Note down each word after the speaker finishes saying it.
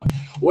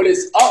What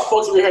is up,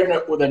 folks? We're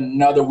here with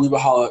another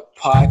Weebaholic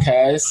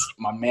podcast.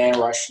 My man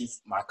Rashid,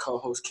 my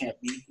co-host, can't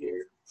be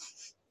here,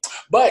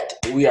 but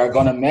we are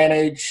gonna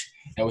manage,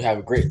 and we have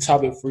a great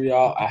topic for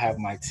y'all. I have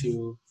my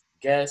two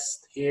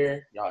guests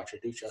here. Y'all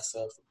introduce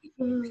yourselves to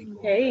people.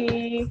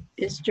 Hey,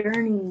 it's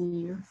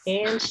Journey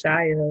and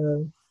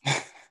Shia.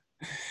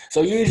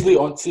 So usually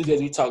on Tuesdays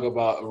we talk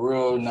about a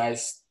real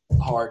nice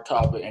hard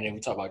topic, and then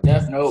we talk about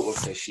Death Note. But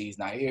because she's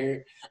not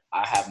here,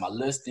 I have my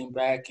listing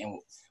back, and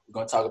we're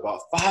gonna talk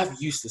about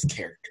 5 useless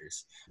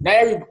characters.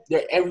 Now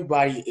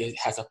everybody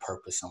has a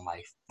purpose in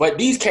life, but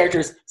these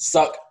characters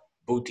suck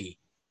booty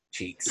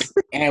cheeks,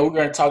 and we're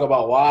gonna talk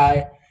about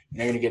why. And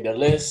they're gonna get the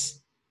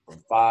list from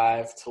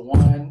 5 to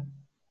 1.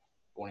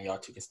 One of y'all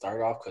two can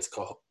start off because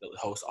the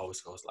host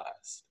always goes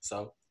last.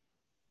 So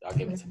y'all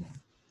give it to me.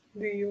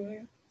 Do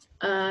you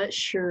want?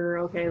 Sure.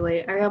 Okay,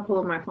 wait. I gotta pull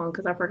up my phone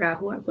because I forgot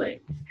who I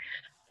put.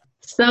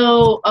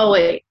 So,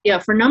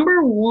 for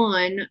number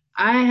 1,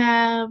 I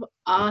have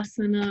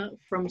Asuna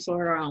from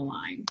Sword Art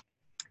Online.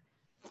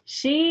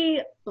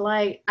 She,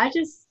 I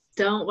just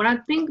don't, when I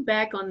think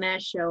back on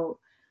that show,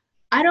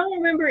 I don't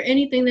remember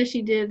anything that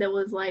she did that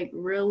was,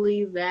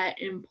 really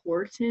that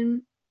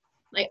important.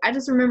 I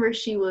just remember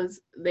she was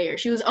there.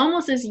 She was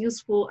almost as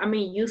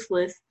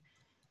useless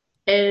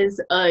as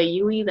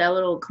Yui, that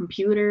little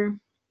computer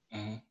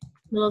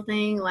little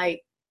thing. I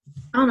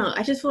don't know.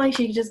 I just feel like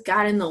she just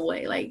got in the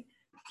way.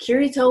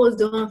 Kirito was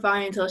doing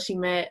fine until he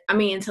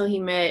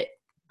met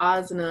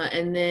Asuna,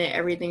 and then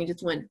everything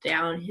just went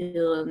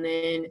downhill, and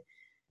then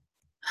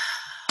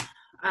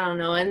I don't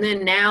know. And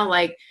then now,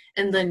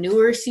 in the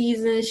newer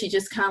season, she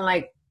just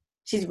kind of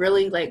she's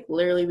really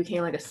literally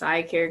became a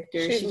side character.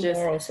 She's just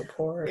moral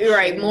support.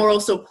 Right, moral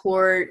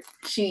support.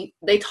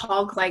 They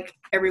talk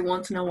every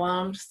once in a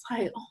while. I'm just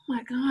oh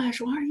my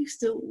gosh, why are you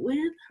still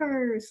with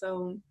her?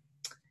 So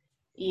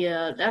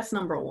yeah, that's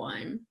number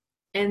 1.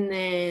 And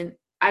then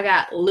I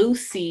got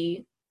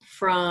Lucy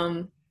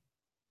from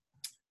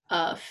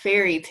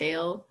Fairy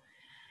Tail.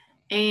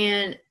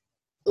 And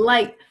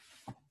I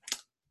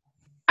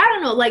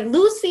don't know,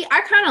 Lucy,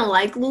 I kind of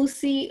like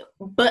Lucy,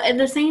 but at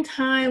the same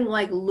time,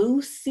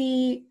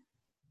 Lucy,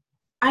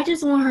 I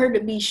just want her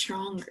to be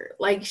stronger.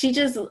 She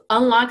just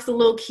unlocks the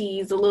little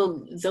keys, the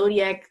little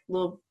zodiac,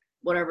 little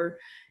whatever.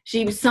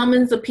 She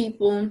summons the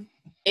people,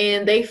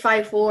 and they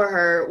fight for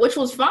her, which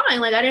was fine.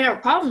 I didn't have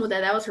a problem with that.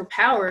 That was her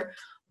power.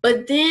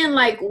 But then,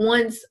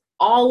 once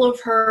all of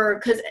her,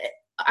 because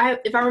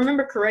if I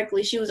remember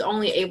correctly, she was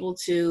only able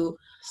to,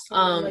 2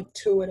 at a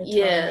time.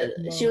 Yeah,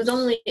 she was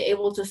only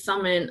able to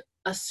summon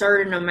a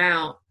certain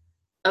amount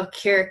of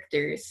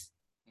characters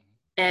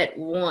at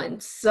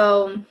once.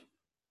 So,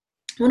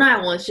 well, not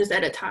at once, just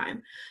at a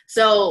time.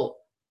 So,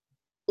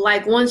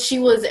 once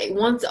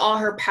all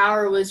her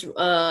power was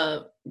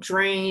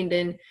drained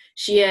and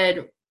she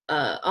had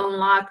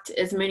unlocked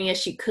as many as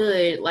she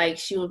could,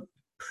 she would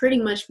pretty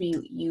much be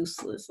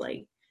useless.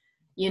 I'm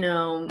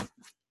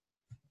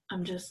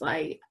just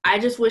I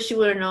just wish she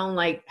would have known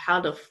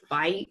how to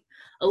fight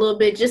a little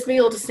bit, just be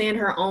able to stand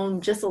her own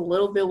just a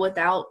little bit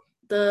without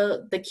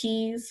the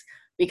keys,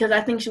 because I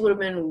think she would have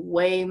been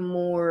way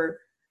more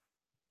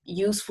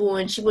useful,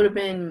 and she would have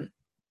been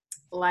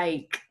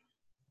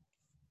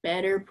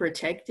better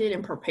protected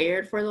and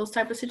prepared for those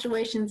type of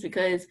situations.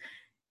 Because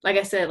like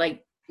I said,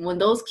 when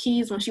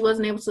she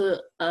wasn't able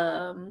to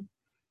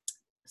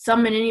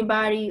summon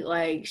anybody,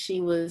 she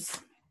was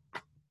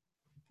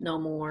no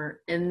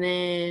more. And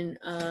then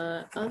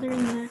other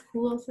than that,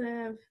 who else I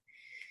have?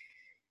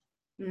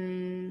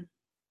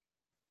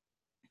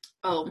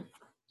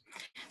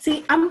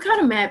 See, I'm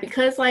kind of mad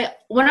because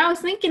when I was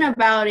thinking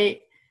about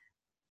it,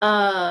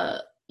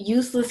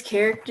 useless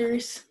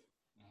characters,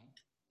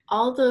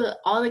 all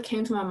that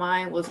came to my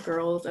mind was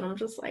girls, and I'm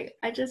just I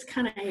just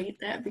kind of hate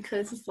that,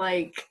 because it's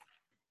I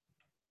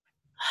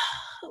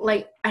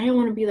didn't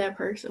want to be that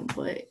person,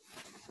 but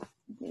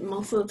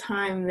most of the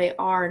time they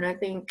are. And I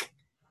think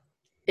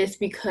it's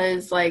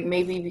because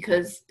maybe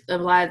because a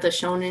lot of the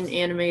shonen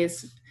anime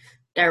is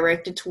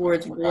directed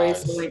towards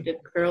boys, so the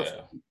girls,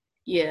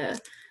 yeah.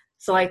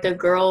 So the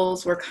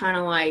girls were kind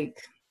of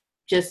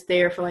just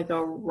there for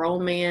a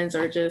romance,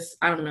 or just,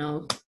 I don't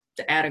know,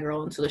 to add a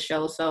girl into the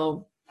show.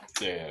 So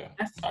yeah,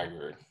 I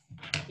agree.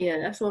 Yeah,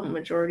 that's what the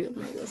majority of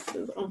my list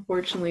is,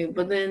 unfortunately.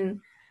 But then,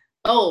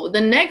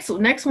 the next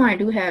one I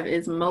do have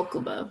is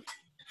Mokuba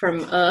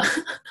from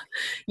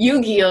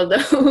Yu-Gi-Oh!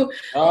 Though.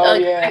 Oh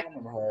yeah, I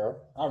remember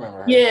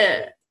her.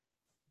 Yeah,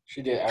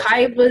 she did.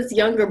 Kaiba's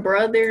younger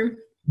brother.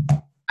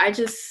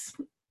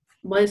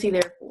 What is he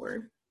there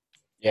for?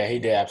 Yeah, he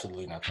did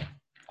absolutely nothing.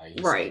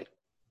 Right.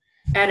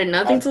 Added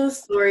nothing to the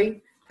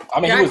story. I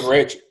mean, he was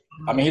rich.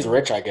 I mean, he's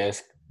rich, I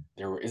guess.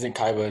 Isn't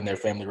Kaiba and their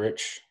family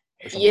rich?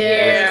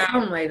 Yeah,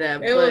 something like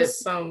that. It was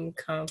some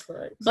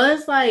complex. But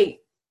it's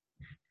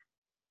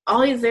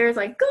all he's there is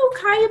go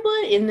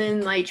Kaiba, and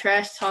then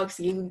trash talks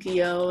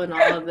Yu-Gi-Oh! And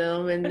all of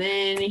them, and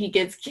then he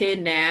gets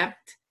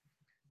kidnapped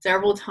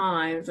several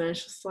times, and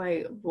it's just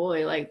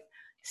boy,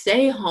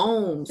 stay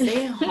home.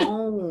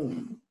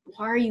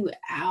 Why are you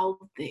out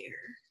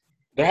there?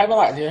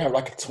 They have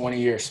like a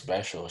 20-year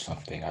special or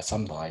something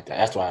like that.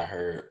 That's what I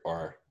heard.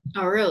 Or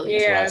Oh, really?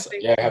 Yeah, that's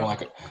what yeah, they're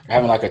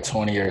having like a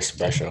 20-year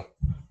special.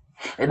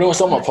 They're doing Oh,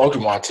 some on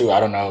Pokemon too. I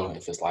don't know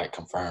if it's like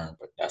confirmed,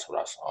 but that's what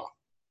I saw.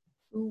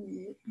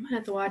 ooh, I'm gonna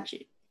have to watch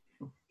it.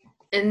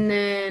 And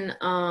then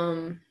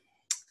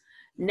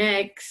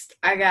next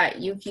I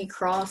got Yuki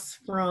Cross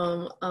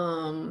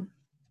from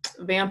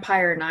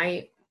Vampire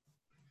Knight.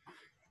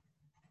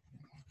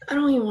 I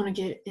don't even want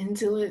to get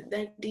into it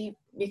that deep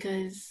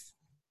because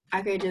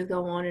I could just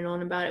go on and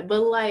on about it.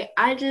 But like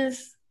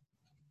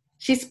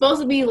she's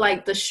supposed to be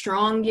like the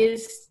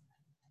strongest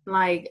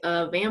like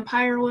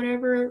vampire or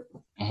whatever,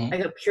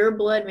 like a pure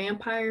blood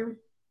vampire.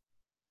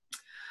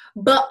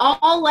 But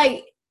all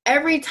like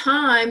every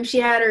time she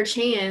had her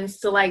chance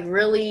to like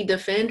really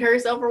defend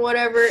herself or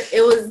whatever,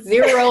 it was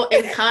Zero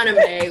and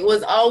Kaname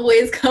was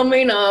always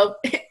coming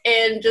up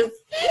and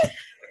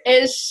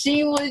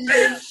she was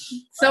just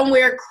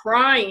somewhere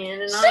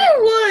crying. And she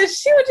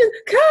was just,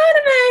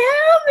 Kaname,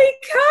 help me,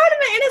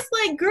 Kaname. And it's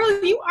like,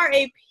 girl, you are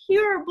a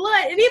pure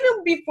blood. And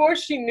even before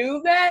she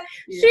knew that,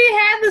 she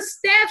had the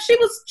staff. She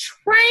was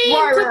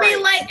trained to be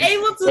like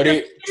able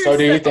to So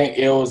do you think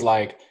it was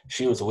like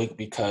she was weak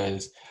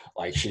because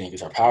like she didn't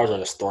use her powers, or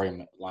the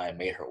storyline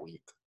made her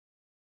weak?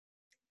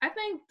 I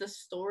think the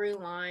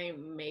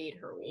storyline made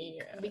her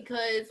weak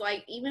because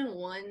like even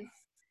once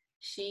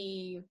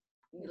she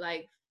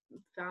like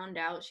found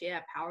out she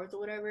had powers or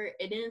whatever,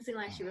 it didn't seem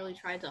like she really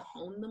tried to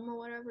hone them or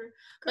whatever.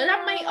 But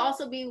that might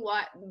also be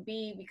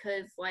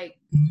because like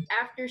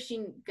after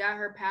she got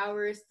her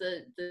powers,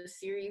 the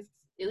series,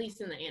 at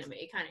least in the anime,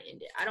 it kind of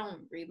ended. I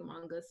don't read the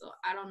manga, so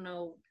I don't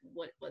know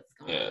what's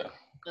going on.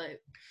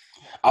 But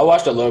I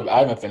watched a little bit. I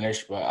haven't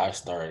finished, but I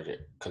started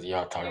it because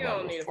y'all talked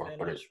about it before.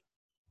 But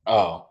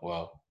oh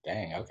well,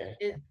 dang, okay.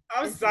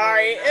 I'm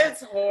sorry,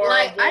 it's horrible.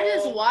 Like I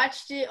just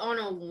watched it on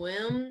a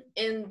whim,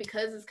 and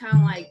because it's kind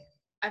of like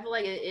I feel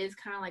like it is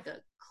kind of like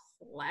a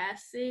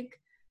classic.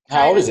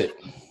 How old is it?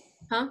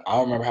 Huh? I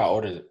don't remember how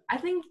old is it. I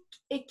think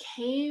it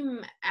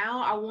came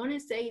out, I want to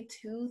say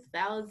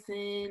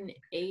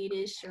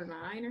 2008-ish or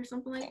 9 or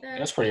something like that.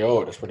 That's pretty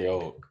old. It's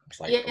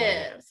like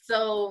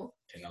so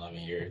 10, 11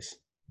 years.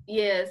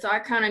 Yeah, so I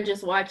kind of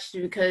just watched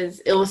it because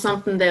it was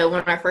something that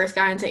when I first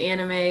got into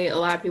anime, a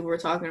lot of people were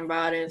talking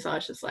about it. And so I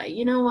was just like,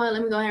 you know what?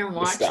 Let me go ahead and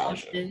watch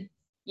something.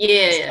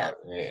 Yeah.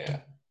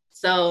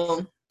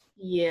 So,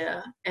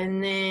 yeah.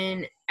 And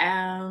then,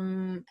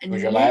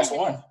 Who's your last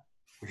one?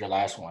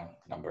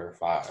 Number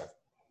 5.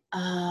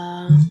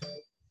 I'm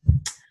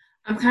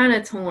kind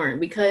of torn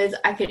because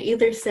I could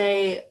either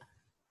say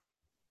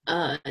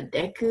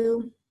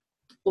Deku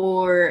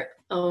or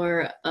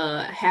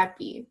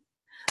Happy.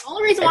 The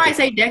only reason why I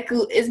say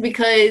Deku is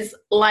because,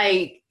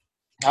 like...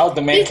 How's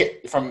the main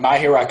from My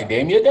Hero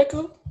Academia,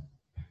 Deku?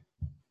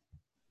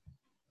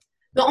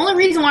 The only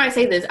reason why I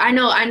say this, I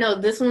know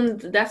this one,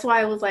 that's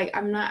why I was like, I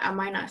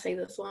might not say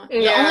this one.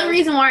 Yeah. The only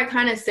reason why I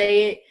kind of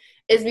say it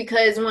is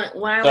because when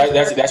I was...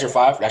 That's your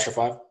 5? That's your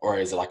 5? Or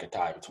is it like a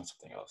tie between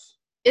something else?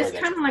 It's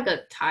kind of like a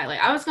tie. Like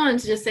I was going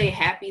to just say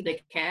Happy the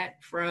cat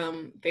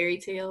from Fairy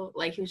Tail.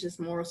 Like he was just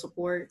moral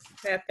support.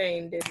 That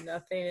thing did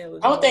nothing.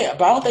 I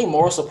don't think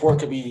moral support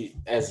could be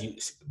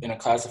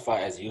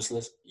classified as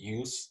uselessness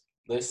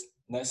because.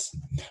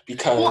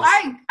 Well,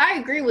 I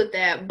agree with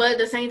that, but at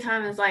the same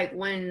time, it's like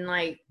when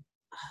like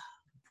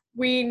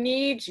we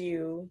need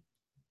you.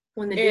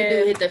 When the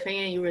doo-doo hit the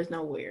fan, you was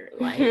nowhere.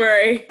 Like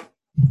right.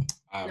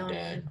 I'm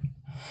dead.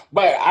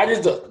 But I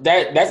just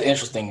that's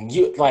interesting.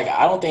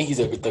 I don't think he's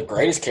the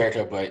greatest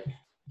character, but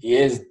he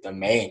is the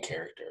main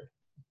character.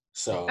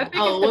 So what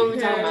were we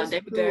talking about?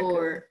 Deku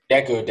or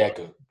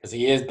Deku, because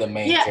he is the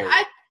main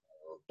character.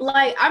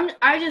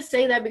 I just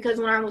say that because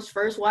when I was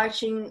first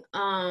watching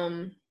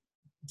Boku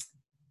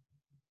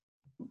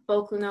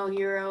no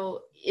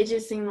Hero, it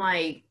just seemed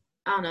like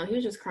I don't know, he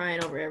was just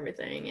crying over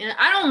everything, and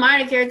I don't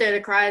mind a character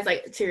that cries.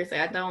 Like seriously,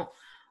 I don't.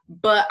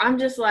 But I'm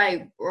just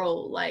like, bro,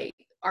 like.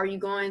 Are you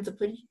gonna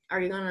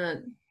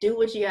do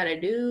what you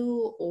gotta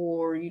do,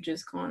 or are you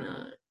just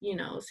gonna,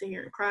 sit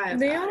here and cry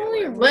about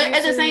it? But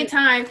at the same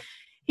time,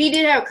 he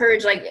did have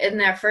courage, like in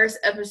that first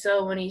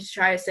episode when he's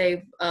trying to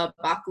save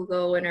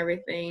Bakugo and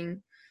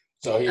everything.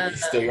 So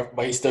he's still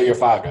your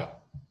 5 though.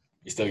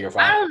 He's still your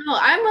 5. I don't know.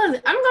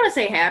 I'm gonna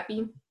say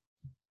Happy.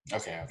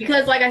 Okay.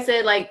 Because like I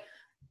said, like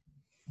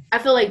I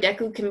feel like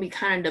Deku can be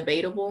kind of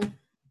debatable.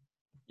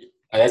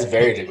 That's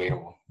very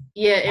debatable.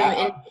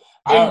 Yeah,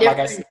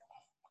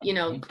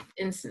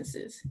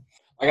 instances.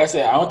 Like I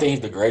said, I don't think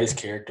he's the greatest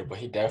character, but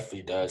he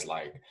definitely does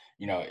the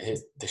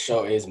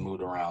show is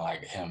moved around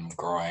like him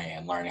growing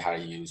and learning how to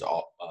use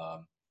All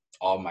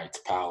Might's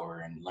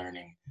power and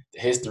learning the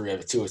history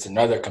of it too. It's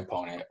another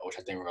component, which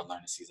I think we're gonna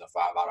learn in season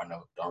 5. I don't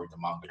know. Don't read the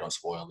manga. Don't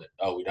spoil it.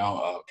 Oh, we don't.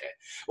 Oh, okay.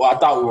 Well, I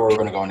thought we were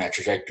gonna go on that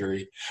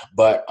trajectory,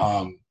 but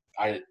I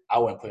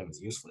wouldn't put him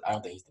as useful. I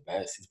don't think he's the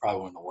best. He's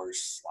probably one of the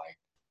worst.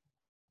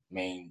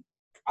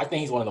 I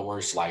think he's one of the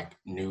worst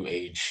new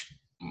age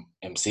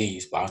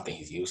MCs, but I don't think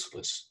he's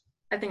useless.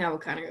 I think I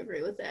would kind of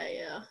agree with that,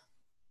 yeah.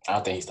 I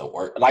don't think he's the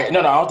worst. Like, no,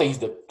 I don't think he's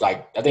the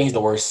like. I think he's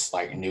the worst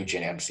like new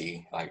gen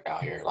MC like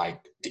out here.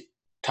 Like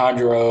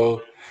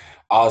Tanjiro,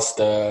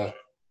 Asta,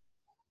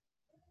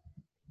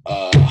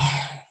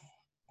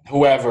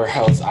 whoever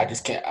else. I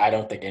just can't. I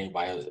don't think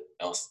anybody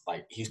else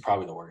like. He's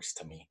probably the worst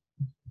to me.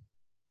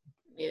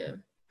 Yeah.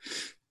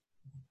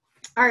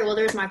 All right. Well,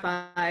 there's my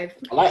 5.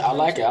 I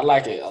like it.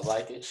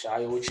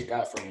 Shia, what you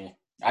got for me?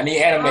 I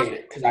need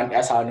animated because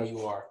that's how I know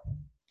you are.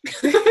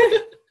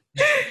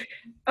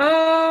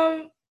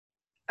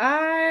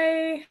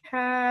 I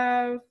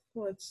have,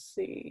 let's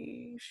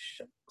see,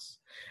 shucks.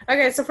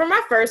 Okay, so for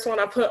my first one,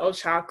 I put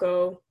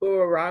Ochako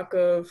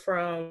Uraraka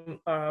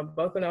from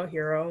Boku no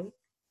Hero.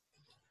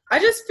 I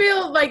just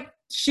feel like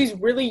she's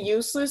really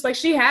useless. Like,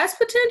 she has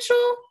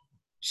potential.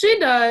 She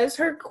does.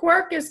 Her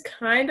quirk is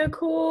kind of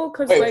cool.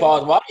 Wait,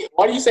 pause.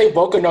 Why do you say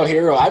Boku no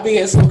Hero? I be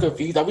getting so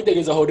confused. I be thinking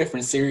it's a whole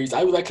different series.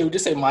 I be like, can we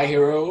just say My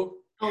Hero?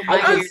 Oh,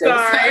 I'm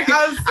sorry.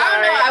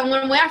 I don't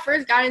know. When I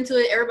first got into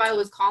it, everybody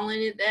was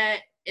calling it that.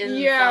 And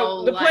yeah,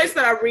 so, the place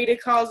that I read it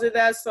calls it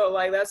that. So,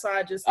 like, that's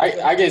why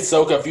I get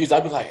so confused. I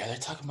be like, are they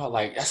talking about,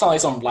 like, that sounds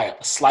like some,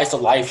 like, slice of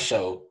life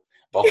show.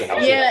 Boku no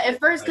Hero. Yeah, at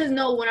first, because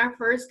when I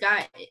first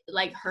got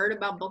heard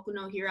about Boku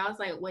no Hero, I was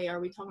like, wait, are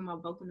we talking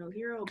about Boku no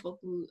Hero?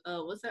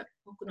 What's that?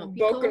 Boku no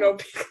Pico? Boku no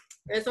Pico.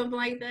 Or something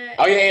like that.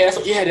 Oh yeah,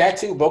 that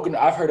too.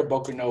 I've heard of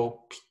Boku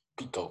no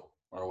Pico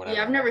or whatever.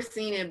 Yeah, I've never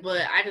seen it,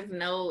 but I just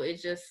know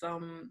it's just bad.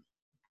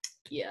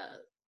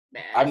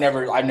 I've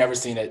never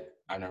seen it.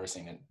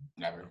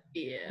 Never.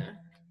 Yeah.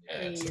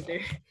 Me either.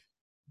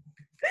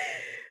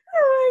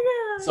 Oh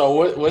my god.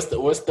 So what's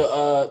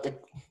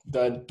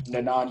the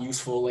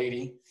non-useful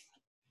lady?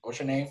 What's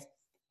her name?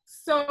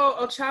 So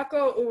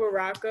Ochako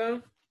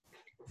Uraraka.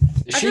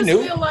 She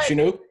knew. No, she's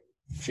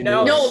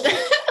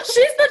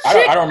the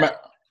chick. I don't remember.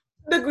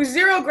 The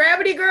zero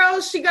gravity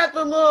girl. She got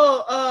the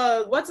little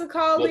what's it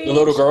called? The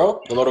little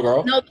girl.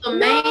 No, the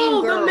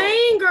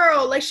main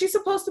girl. Like, she's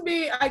supposed to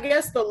be, I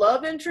guess, the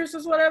love interest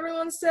is what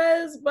everyone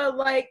says. But,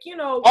 like, you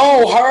know.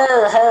 Oh,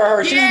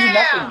 her. She yeah.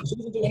 doesn't do nothing. She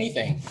doesn't do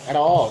anything at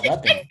all.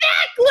 Nothing.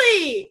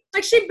 Exactly.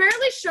 Like, she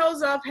barely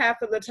shows up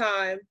half of the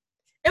time.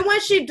 And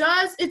when she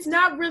does, it's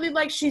not really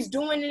like she's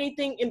doing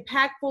anything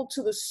impactful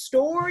to the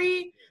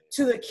story,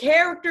 to the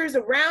characters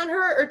around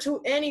her, or to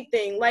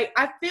anything. Like,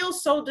 I feel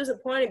so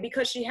disappointed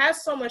because she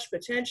has so much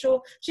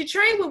potential. She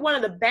trained with one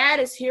of the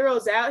baddest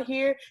heroes out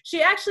here.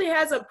 She actually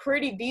has a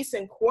pretty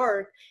decent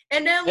quirk.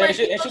 And then, like,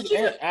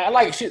 I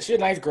like it. She's a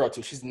nice girl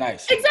too. She's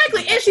nice.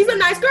 Exactly. And she's a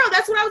nice girl.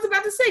 That's what I was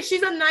about to say.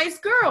 She's a nice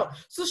girl.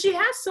 So she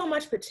has so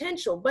much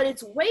potential, but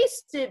it's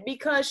wasted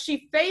because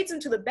she fades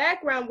into the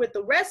background with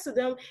the rest of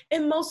them,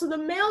 and most of the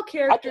male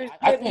characters.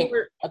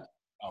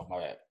 Oh, my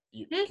bad.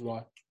 Keep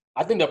going.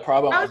 I think a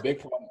big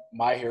problem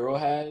My Hero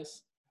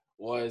has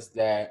was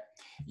that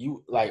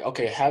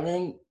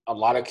having a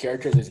lot of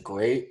characters is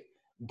great,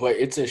 but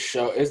it's a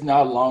show. It's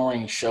not a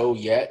long-running show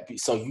yet,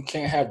 so you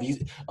can't have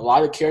a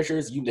lot of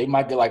characters. They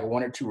might get like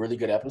 1 or 2 really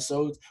good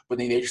episodes, but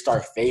then they just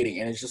start fading,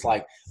 and it's just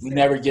like you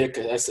never get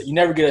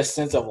a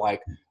sense of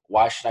like,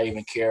 why should I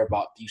even care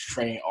about these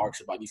training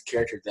arcs about these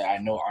characters that I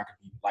know aren't going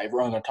to be like,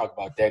 we're only going to talk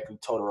about Deku,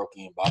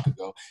 Todoroki, and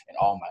Bakugo and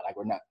All Might. Like,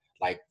 we're not.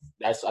 Like,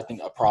 that's, I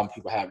think, a problem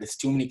people have. There's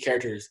too many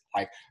characters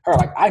like her.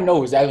 Like, I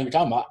know exactly what you're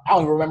talking about. I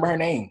don't even remember her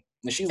name.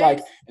 And she's, like,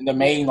 in the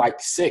main,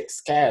 like,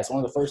 6 cast,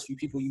 one of the first few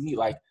people you meet.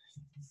 Like,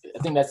 I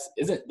think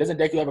doesn't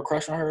Deku have a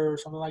crush on her or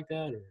something like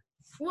that? Or?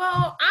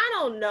 Well, I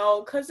don't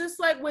know, because it's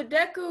like with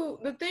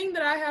Deku, the thing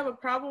that I have a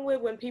problem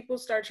with when people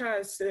start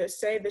trying to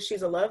say that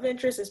she's a love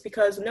interest is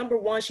because, number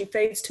one, she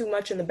fades too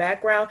much in the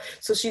background,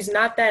 so she's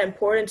not that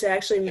important to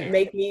actually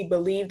make me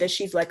believe that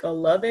she's like a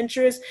love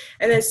interest.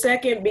 And then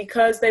second,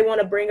 because they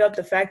want to bring up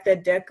the fact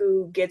that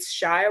Deku gets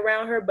shy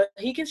around her, but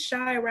he gets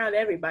shy around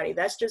everybody.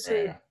 That's just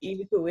who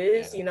Ibuku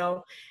is, you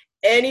know.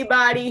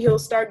 Anybody, he'll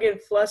start getting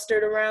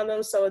flustered around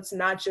them, so it's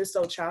not just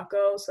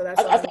Ochako. So that's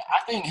I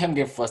think him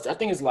getting flustered. I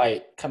think it's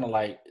like kind of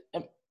like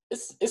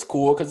it's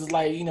cool because it's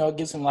like, you know, it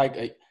gives him like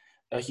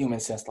a human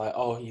sense, like,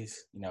 oh,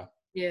 he's, you know,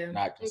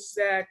 not just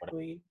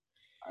exactly.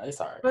 Whatever. It's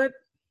alright. But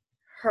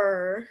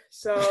her,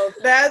 so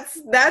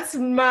that's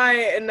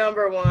my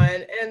number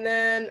 1, and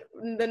then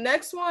the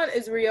next one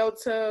is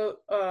Ryota.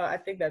 I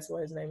think that's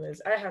what his name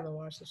is. I haven't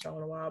watched the show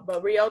in a while,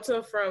 but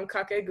Ryota from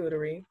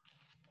Kakegurui.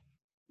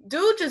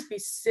 Dude just be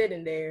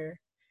sitting there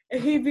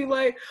and he'd be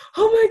like,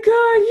 oh my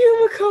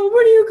God, Yumiko,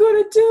 what are you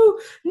gonna do?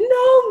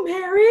 No,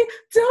 Mary,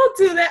 don't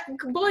do that.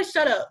 Boy,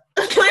 shut up.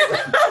 Like,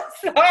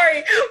 I'm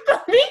sorry,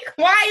 but be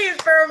quiet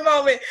for a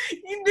moment.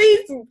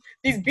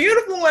 These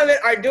beautiful women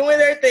are doing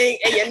their thing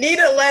and you need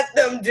to let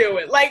them do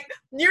it. Like,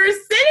 you're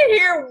sitting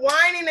here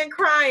whining and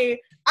crying.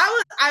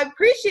 I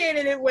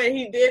appreciated it when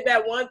he did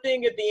that one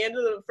thing at the end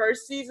of the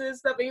first season and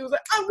stuff, and he was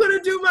like, I'm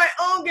gonna do my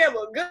own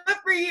gamble. Good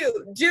for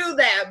you. Do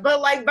that.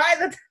 But like by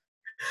the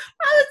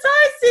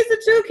time season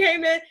 2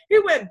 came in, he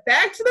went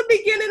back to the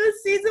beginning of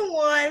season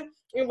 1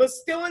 and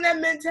was still in that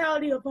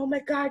mentality of, oh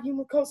my God,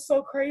 Yumiko's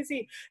so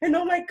crazy. And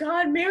oh my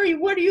God, Mary,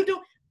 what are you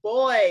doing?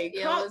 boy.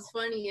 Yeah, what's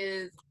funny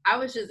is I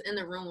was just in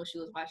the room when she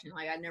was watching.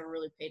 Like, I never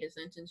really paid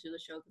attention to the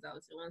show because I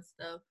was doing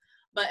stuff.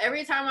 But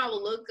every time I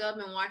would look up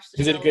and watch the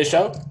show. Is it a good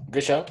show?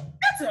 Good show?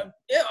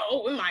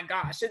 Oh my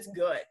gosh, it's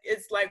good.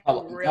 It's like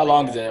how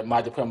long is it? I might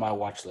have to put on my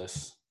watch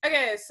list.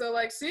 Okay, so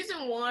like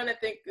season 1, I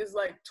think is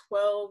like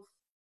 12,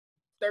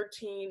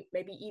 13,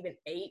 maybe even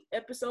 8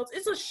 episodes.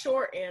 It's a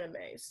short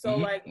anime. So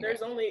like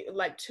there's only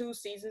like 2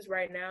 seasons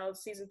right now.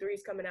 Season 3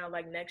 is coming out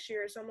like next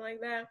year or something like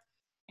that.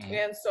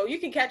 And so you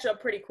can catch up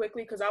pretty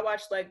quickly because I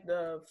watched like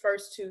the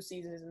first 2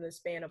 seasons in the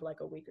span of like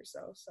a week or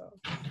so. So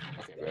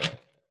okay, good.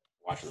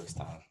 Watch it this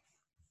time.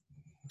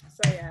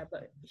 So yeah,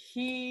 but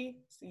he's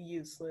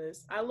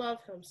useless. I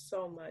love him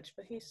so much,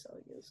 but he's so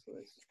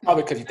useless.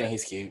 Probably because you think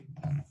he's cute.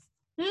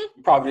 You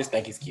probably just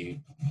think he's cute.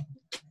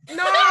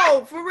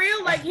 No, for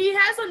real. Like, he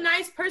has a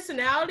nice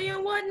personality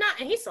and whatnot,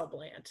 and he's so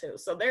bland too.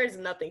 So there's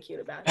nothing cute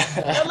about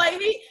him. But like,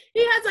 he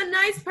has a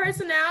nice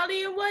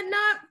personality and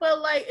whatnot,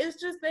 but like, it's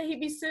just that he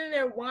be sitting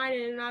there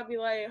whining, and I'll be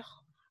like,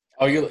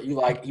 oh, you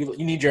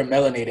need your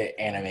melanated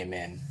anime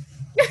men.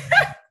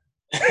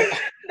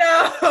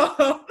 No,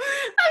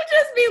 I'd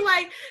just be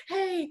like,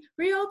 hey,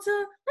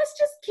 Ryota, let's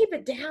just keep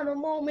it down a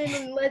moment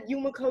and let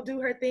Yumiko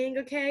do her thing,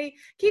 okay?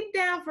 Keep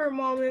down for a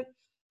moment.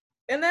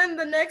 And then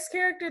the next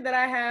character that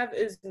I have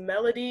is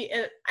Melody.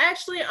 And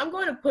actually, I'm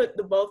going to put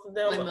the both of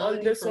them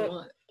on this one.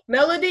 What?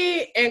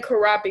 Melody and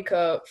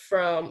Kurapika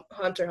from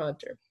Hunter x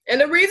Hunter. And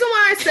the reason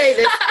why I say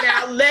this,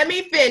 now let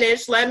me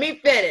finish.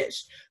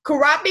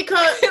 Kurapika,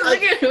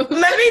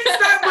 let me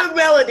start with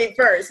Melody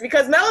first,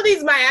 because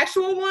Melody's my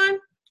actual one.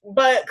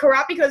 But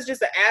Kurapika is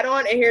just an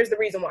add-on, and here's the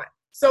reason why.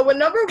 So with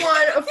number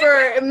 1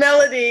 for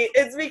Melody,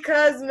 it's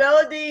because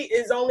Melody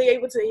is only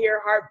able to hear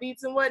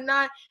heartbeats and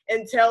whatnot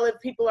and tell if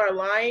people are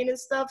lying and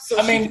stuff. So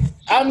I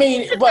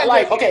mean, but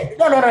like, okay,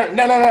 no.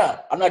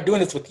 I'm not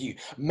doing this with you.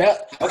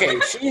 Okay,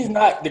 she's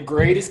not the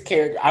greatest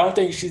character. I don't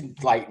think she's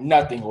like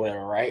nothing or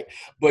whatever, right?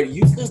 But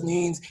useless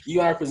means you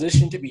are in a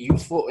position to be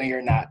useful and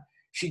you're not.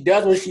 She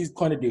does what she's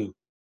going to do.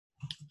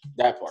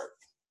 That part.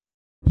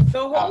 The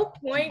whole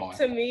point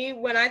to me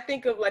when I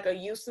think of like a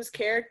useless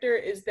character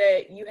is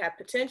that you have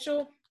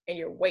potential and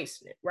you're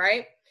wasting it,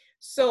 right?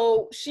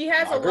 So she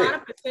has a lot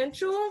of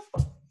potential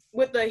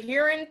with the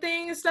hearing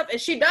thing and stuff, and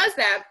she does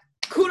that.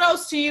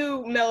 Kudos to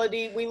you,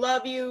 Melody. We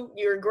love you.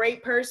 You're a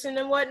great person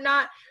and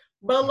whatnot.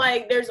 But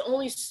like, there's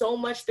only so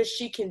much that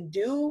she can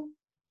do.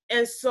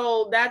 And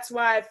so that's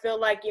why I feel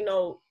like, you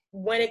know,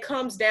 when it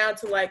comes down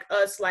to like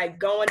us like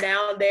going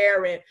down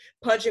there and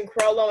punching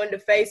Crollo in the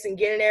face and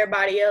getting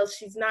everybody else,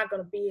 she's not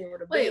gonna be able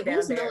to be down there.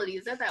 Who's Melody?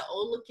 Is that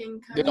old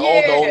looking kind of?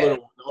 The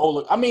old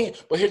look. I mean,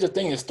 but here's the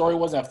thing: the story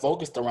wasn't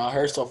focused around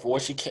her. So for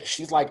what she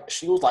was like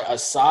a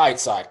side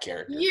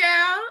character.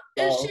 Yeah,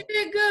 and she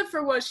did good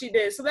for what she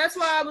did. So that's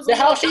why I was. Then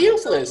how is she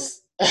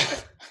useless? I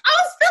was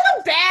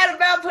feeling bad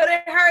about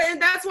putting her,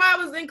 and that's why I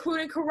was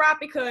including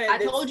Kurapika. I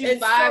told you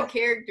 5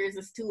 characters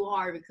is too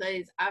hard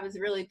because I was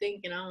really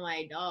thinking. I'm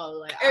like, dog,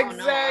 like I don't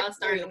know. I was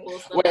starting to pull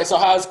stuff. Wait, so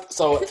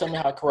tell me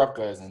how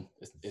Kurapika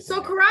is. So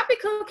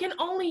Kurapika can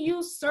only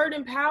use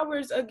certain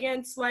powers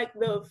against like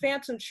the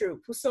Phantom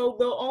Troop. So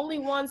the only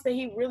ones that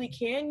he really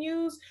can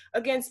use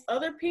against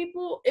other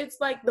people, it's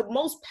like the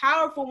most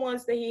powerful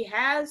ones that he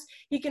has,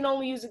 he can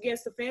only use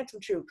against the Phantom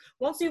Troop.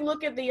 Once you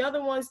look at the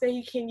other ones that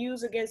he can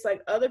use against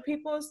like other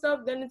people and stuff,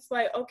 then it's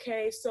like,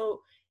 okay,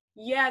 so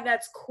yeah,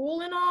 that's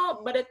cool and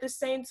all, but at the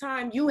same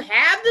time, you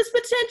have this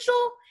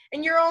potential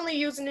and you're only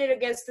using it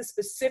against the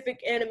specific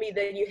enemy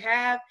that you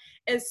have.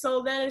 And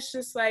so then it's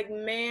just like,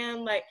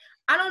 man, like,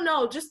 I don't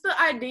know, just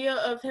the idea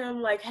of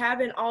him like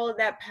having all of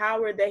that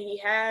power that he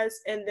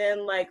has and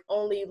then like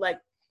only like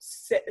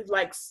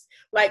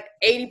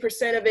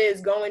 80% of it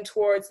is going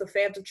towards the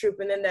Phantom Troop,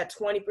 and then that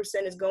 20%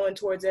 is going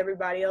towards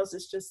everybody else.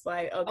 It's just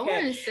like,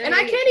 okay. And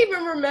I can't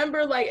even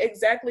remember like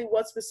exactly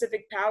what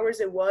specific powers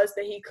it was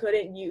that he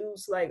couldn't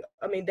use, like,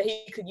 I mean, that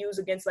he could use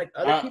against like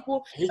other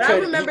people. But I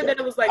remember that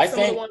it was like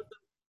some of the ones.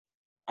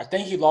 I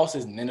think he lost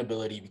his nin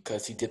ability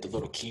because he did the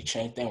little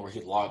keychain thing where he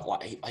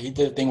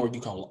did the thing where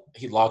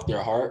he locked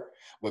their heart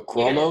with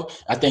Crollo. Yeah.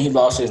 I think he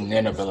lost his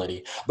nin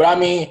ability. But I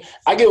mean,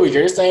 I get what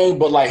you're saying,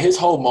 but like his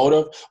whole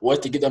motive was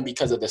to get them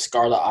because of the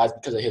Scarlet Eyes,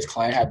 because of his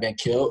clan had been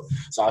killed.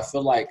 So I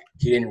feel like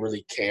he didn't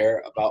really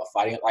care about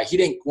fighting. Like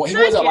he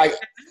wasn't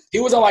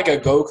like a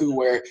Goku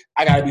where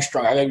I gotta be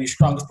strong. I gotta be the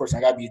strongest person.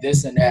 I gotta be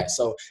this and that.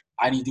 So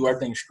I need to do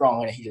everything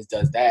strong, and he just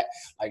does that.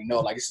 Like, no,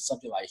 like this is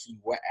something like he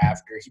went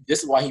after.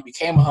 This is why he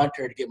became a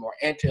hunter, to get more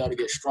intel, to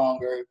get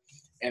stronger.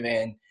 And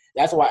then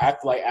that's why I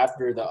feel like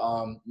after the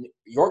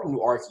York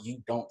new arc,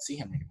 you don't see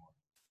him anymore.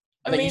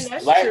 I mean,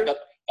 that's true. The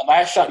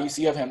last shot you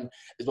see of him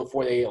is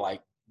before they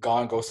like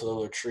Gon goes to the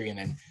little tree, and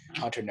then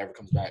Hunter never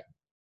comes back.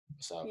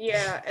 So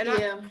yeah, and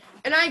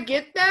I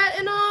get that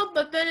and all,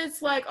 but then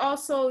it's like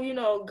also, you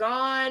know,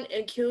 Gon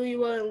and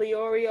Killua and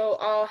Leorio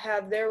all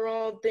have their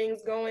own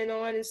things going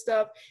on and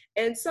stuff,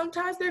 and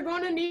sometimes they're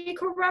going to need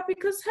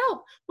Kurapika's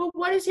help. But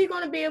what is he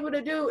going to be able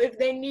to do if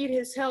they need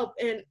his help?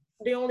 And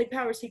the only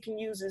powers he can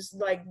use is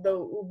like the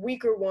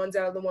weaker ones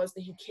are the ones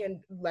that he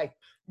can like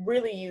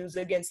really use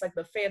against like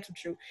the Phantom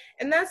Troop.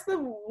 And that's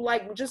the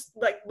like just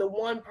like the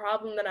one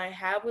problem that I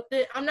have with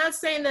it. I'm not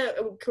saying that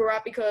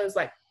Kurapika is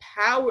like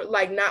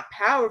not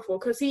powerful,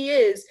 because he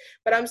is,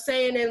 but I'm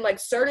saying in like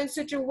certain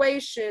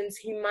situations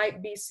he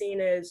might be seen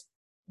as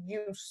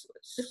useless.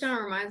 This kind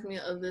of reminds me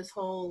of this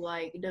whole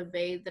like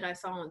debate that I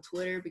saw on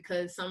Twitter,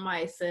 because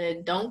somebody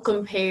said don't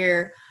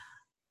compare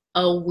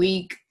a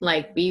weak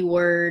like B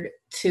word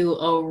to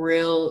a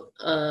real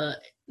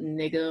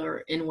nigga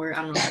or N word.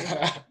 I don't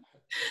know.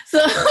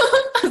 So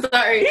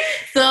sorry.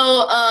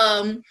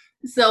 So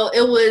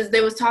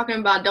they was talking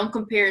about don't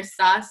compare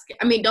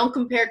don't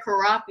compare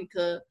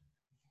Kurapika.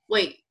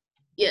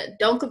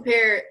 Don't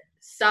compare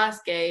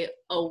Sasuke,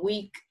 a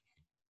weak,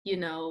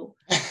 to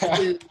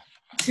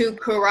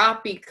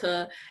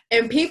Kurapika.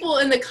 And people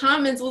in the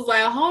comments was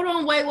like, hold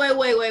on, wait.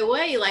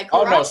 Like,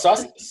 oh no,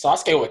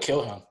 Sasuke would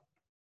kill him.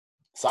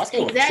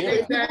 Sasuke would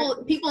kill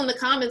him. People in the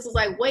comments was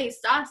like, wait,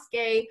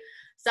 Sasuke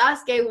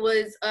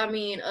was,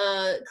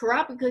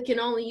 Kurapika can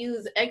only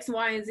use X,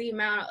 Y, and Z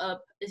amount of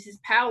his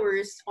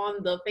powers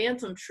on the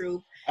Phantom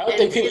Troop. I don't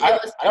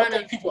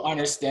think people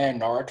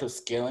understand Naruto's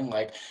scaling.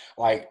 Like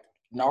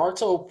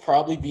Naruto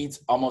probably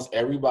beats almost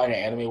everybody in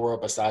the anime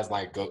world besides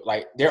like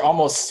they're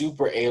almost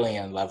super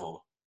alien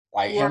level.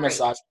 Like him and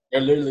Sasuke,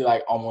 they're literally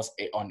like almost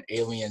on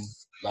alien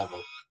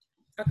level.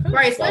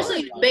 Right,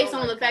 especially based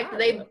on the fact that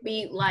they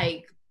beat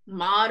like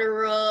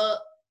Madara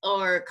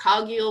or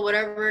Kaguya,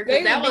 whatever,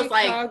 because that was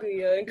like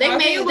Kaguya.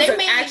 Kaguya was an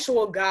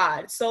actual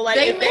god. So like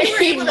they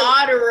made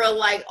Madara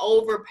like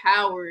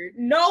overpowered.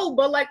 No,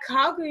 but like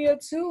Kaguya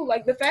too.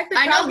 Like the fact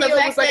that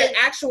Kaguya was like an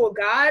actual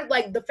god,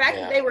 like the fact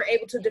that they were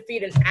able to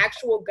defeat an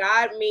actual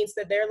god means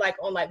that they're like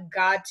on like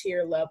god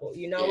tier level.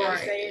 You know what I'm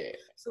saying?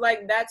 So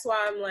like that's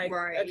why I'm like,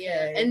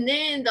 okay. And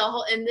then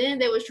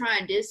they was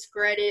trying to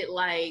discredit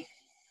like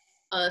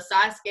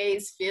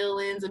Sasuke's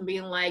feelings and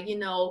being like,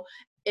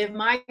 if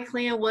my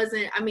clan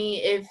wasn't,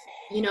 if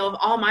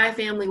all my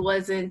family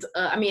wasn't,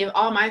 if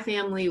all my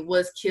family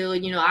was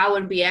killed, I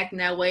wouldn't be acting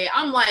that way.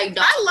 I'm like,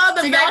 I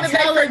love the fact that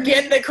they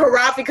forget that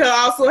Kurapika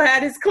also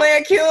had his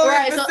clan killed.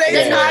 Right, so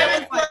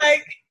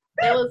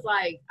it was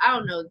like, I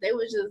don't know, they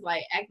was just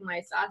like acting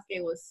like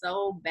Sasuke was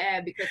so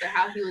bad because of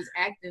how he was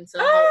acting to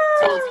his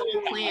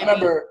whole clan. I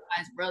remember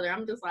his brother.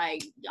 I'm just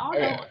like, y'all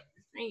don't understand.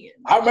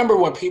 I remember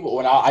when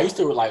I used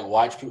to like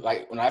watch people,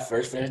 like when I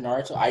first finished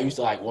Naruto, I used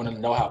to like want to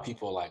know how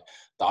people like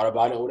thought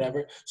about it or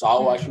whatever. So I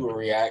would watch people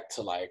react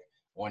to like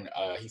when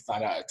he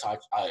found out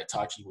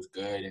Itachi was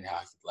good and how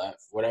he left,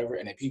 whatever.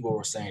 And then people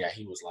were saying that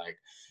he was like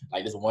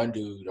this one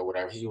dude or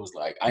whatever. He was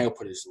like, I ain't gonna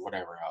put this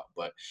whatever out,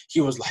 but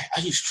he was like,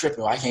 he's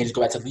tripping. I can't just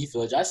go back to Leaf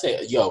Village. I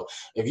say, yo,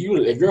 if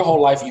your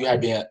whole life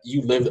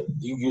you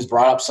was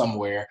brought up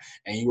somewhere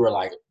and you were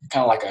like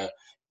kind of like a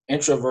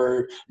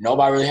introvert,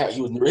 nobody really had,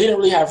 he didn't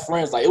really have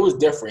friends. Like it was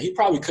different. He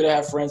probably could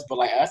have had friends, but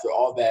like after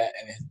all that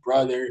and his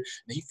brother, and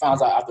he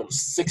found out after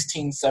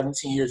 16,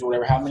 17 years or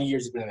whatever, how many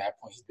years he's been at that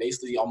point, he's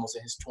basically almost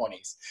in his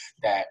 20s,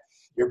 that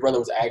your brother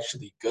was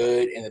actually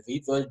good in the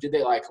V Village. Did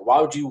they like,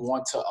 why would you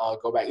want to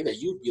go back? Either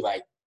you'd be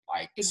like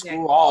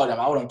screw all of them,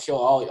 I wouldn't kill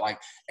all like.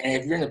 And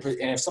if you're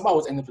if somebody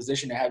was in the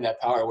position to have that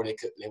power where they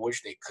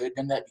wish they could have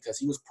done that, because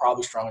he was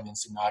probably stronger than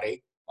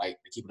Tsunade, like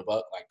to keep it a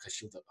buck, like because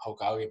she was a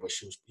Hokage, but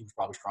he was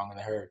probably stronger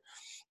than her.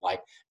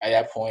 Like at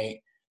that point,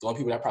 the only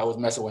people that probably was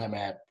messing with him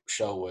at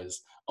show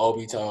was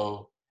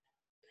Obito,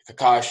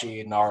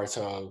 Kakashi,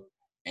 Naruto,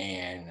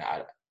 and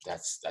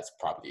that's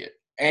probably it.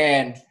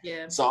 And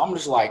so I'm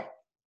just like,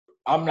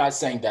 I'm not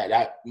saying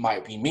that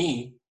might be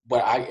me,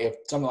 but if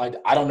something like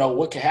that, I don't know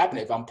what could happen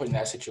if I'm put in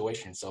that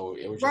situation. So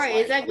it was just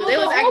exactly. They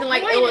was acting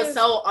like it was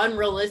so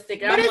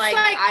unrealistic. And but I'm like,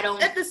 I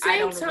don't. At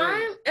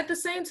the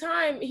same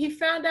time, he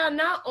found out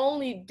not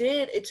only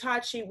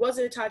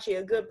wasn't Itachi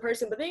a good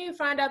person, but then you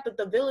find out that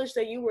the village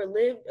that you were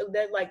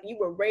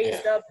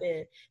raised up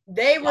in,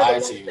 they were the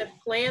ones that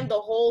planned the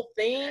whole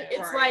thing.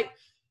 It's like.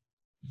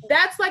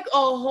 That's like a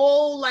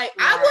whole I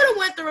would have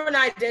went through an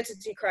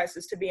identity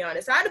crisis, to be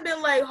honest. I'd have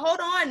been like, hold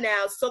on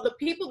now. So the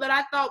people that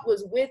I thought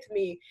was with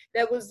me,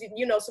 that was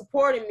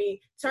supporting me,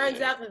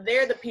 turns out that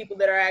they're the people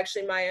that are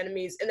actually my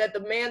enemies, and that the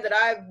man that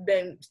I've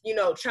been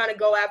trying to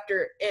go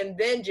after and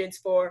vengeance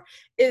for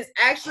is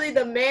actually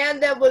the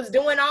man that was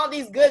doing all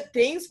these good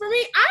things for me.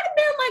 I'd have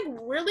been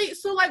like, really?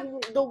 So like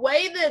the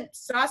way that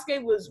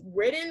Sasuke was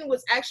written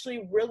was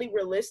actually really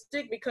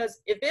realistic,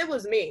 because if it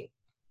was me,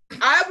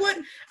 I'm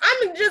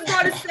just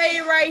going to say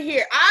it right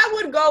here. I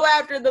would go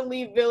after the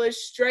Leaf Village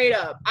straight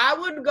up. I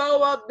would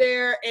go up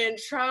there and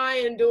try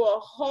and do a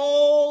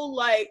whole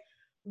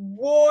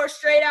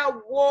straight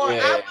out war.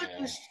 I would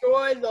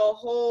destroy the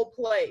whole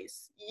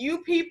place.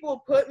 You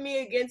people put me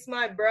against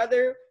my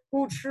brother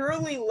who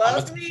truly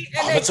loves me,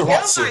 and then kill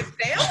my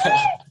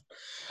family?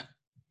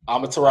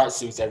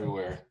 Amaterasu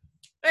everywhere.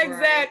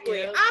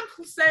 Exactly. Right,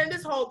 I'm setting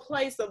this whole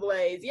place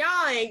ablaze.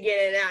 Y'all ain't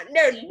getting out.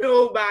 There's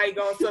nobody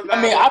gonna survive.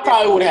 I mean, I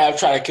probably would have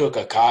tried to kill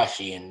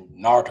Kakashi and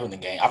Naruto in the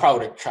game. I probably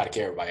would have tried to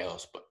kill everybody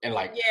else, but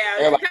Kakashi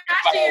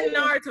and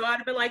Naruto, I'd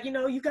have been like,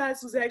 you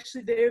guys was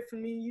actually there for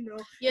me,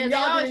 Yeah, they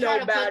y'all always didn't try know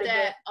to about put it,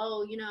 that.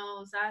 Oh,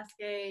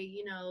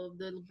 Sasuke.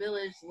 The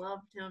village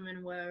loved him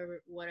and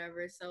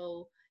whatever.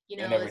 So. They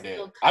never did.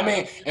 I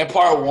mean, in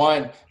part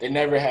 1, they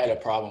never had a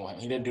problem with him.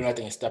 He didn't do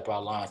nothing to step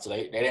out of line, so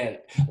they didn't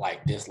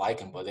dislike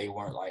him, but they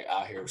weren't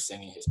out here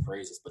singing his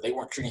praises. But they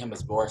weren't treating him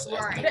as Boris.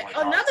 Right.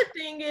 Another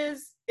thing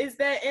is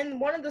that in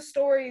one of the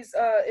stories,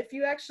 if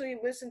you actually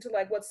listen to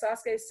what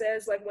Sasuke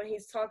says, when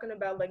he's talking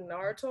about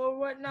Naruto or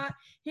whatnot,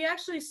 he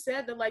actually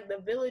said that the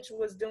village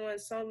was doing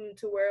something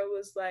to where it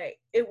was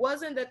it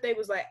wasn't that they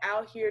was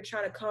out here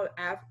trying to come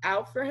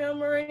out for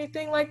him or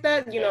anything like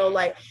that.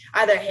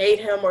 Either hate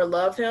him or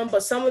love him,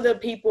 but some of the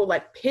people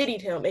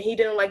pitied him, and he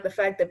didn't like the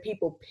fact that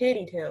people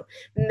pitied him,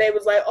 and they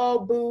was oh,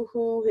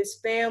 boo-hoo, his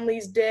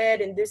family's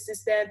dead and this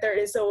that and third,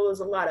 and so it was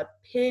a lot of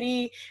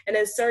pity, and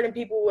then certain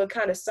people would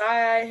kind of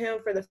sigh at him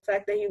for the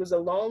fact that he was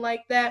alone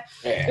like that.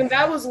 And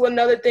that was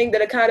another thing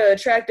that kind of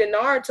attracted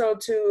Naruto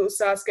to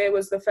Sasuke,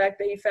 was the fact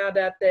that he found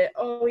out that,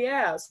 oh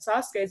yeah,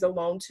 Sasuke's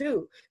alone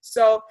too.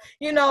 So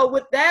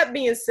with that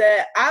being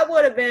said, I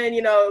would have been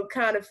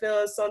kind of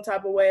feeling some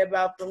type of way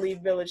about the Leaf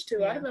Village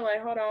too. I'd have been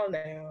hold on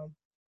now.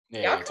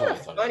 Yeah, y'all kind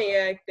of funny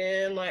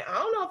acting. I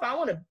don't know if I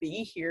want to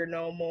be here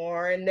no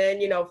more. And then,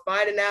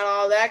 finding out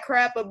all that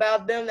crap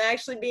about them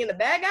actually being the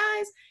bad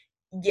guys.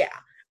 Yeah,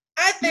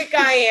 I think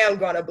I am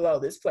going to blow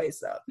this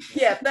place up.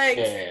 Yeah,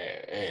 thanks.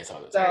 Yeah.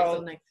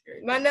 So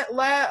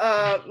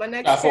my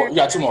next you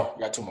got two more.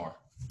 Two more.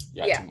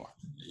 Yeah.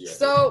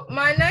 So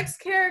my next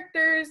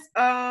characters,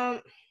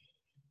 I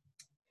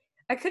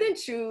couldn't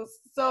choose.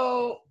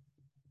 So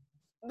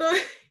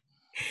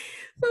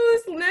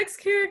this next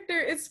character,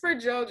 it's for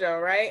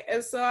JoJo, right?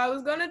 And so I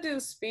was gonna do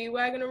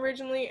Speedwagon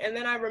originally, and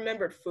then I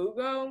remembered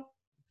Fugo,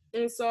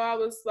 and so I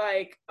was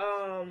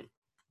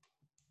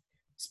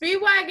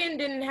Speedwagon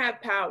didn't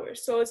have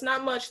powers, so it's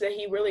not much that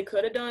he really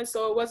could have done.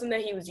 So it wasn't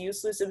that he was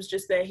useless; it was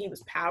just that he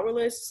was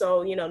powerless.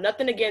 So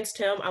nothing against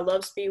him. I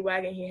love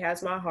Speedwagon; he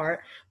has my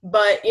heart.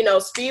 But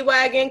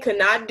Speedwagon could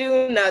not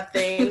do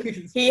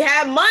nothing. He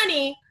had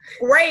money,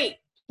 great.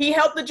 He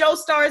helped the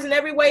Joestars in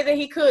every way that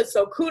he could.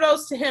 So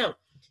kudos to him.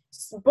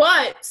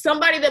 But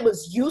somebody that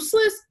was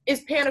useless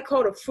is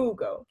Panakota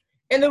Fugo.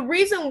 And the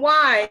reason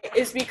why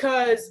is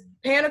because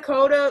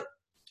Panakota,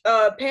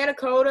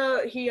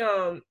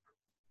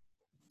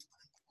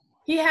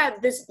 he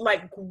had this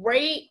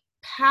great,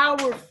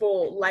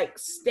 powerful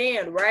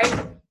stand,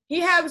 right? He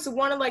has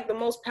one of the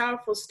most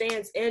powerful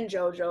stands in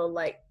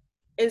JoJo,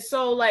 and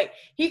so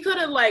he could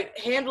have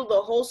handled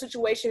the whole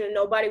situation and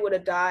nobody would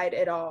have died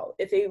at all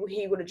if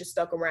he would have just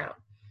stuck around.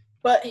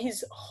 But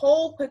his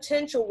whole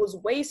potential was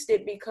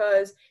wasted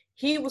because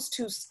he was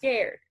too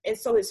scared. And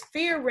so his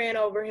fear ran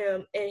over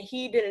him, and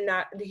he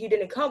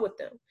didn't come with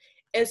them.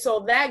 And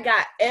so that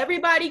got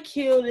everybody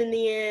killed in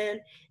the end.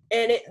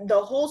 And the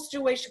whole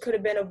situation could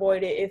have been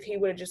avoided if he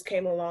would have just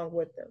came along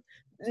with them.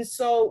 And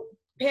so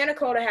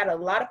Panakota had a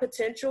lot of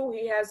potential.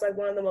 He has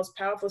one of the most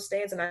powerful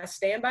stands, and I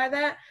stand by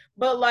that.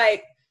 But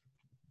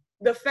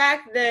the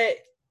fact that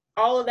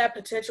all of that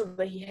potential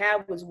that he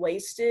had was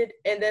wasted,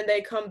 and then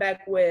they come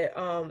back with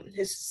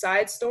his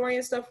side story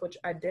and stuff, which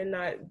I did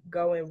not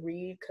go and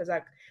read because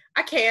I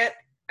can't.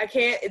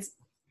 It's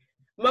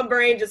my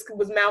brain just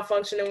was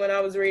malfunctioning when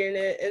I was reading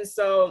it, and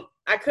so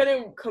I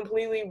couldn't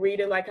completely read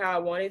it how I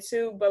wanted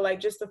to. But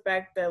just the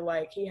fact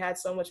that he had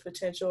so much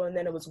potential and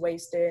then it was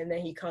wasted, and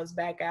then he comes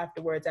back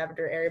afterwards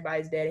after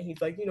everybody's dead, and he's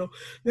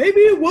maybe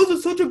it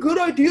wasn't such a good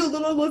idea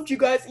that I left you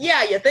guys.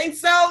 Yeah, you think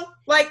so?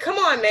 Come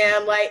on,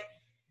 man.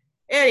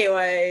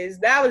 Anyways,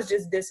 that was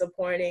just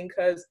disappointing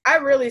because I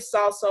really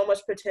saw so much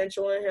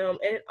potential in him,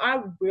 and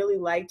I really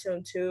liked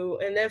him too.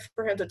 And then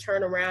for him to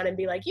turn around and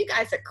be you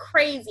guys are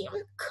crazy,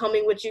 I'm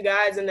coming with you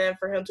guys, and then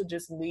for him to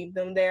just leave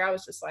them there, I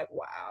was just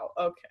wow,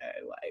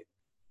 okay,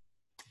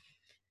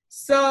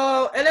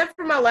 So, and then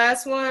for my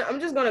last one, I'm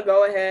just gonna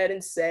go ahead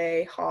and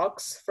say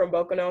Hawks from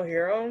Boku no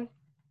Hero.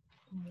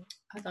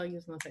 I thought you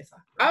was gonna say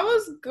Sakura. I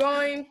was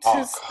going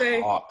to say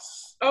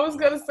Hawks. I was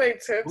gonna say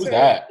Tete. Who's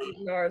that?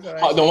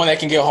 The one that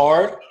can get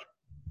hard?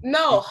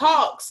 No,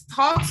 Hawks.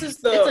 Hawks is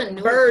the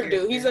bird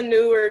dude. He's a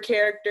newer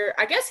character.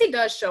 I guess he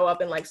does show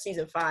up in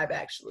season 5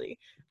 actually.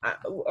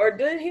 Or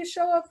did he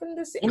show up in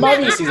this? He might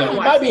be in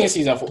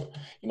season 4.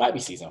 He might be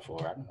season 4.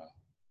 I don't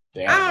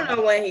know. I don't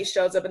know when he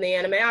shows up in the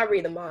anime. I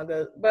read the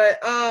manga. But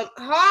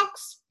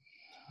Hawks,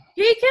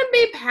 he can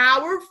be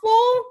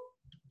powerful.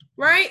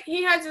 Right?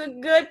 He has a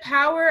good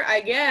power, I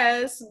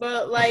guess,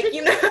 but I mean, he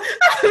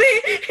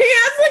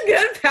has a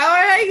good power,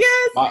 I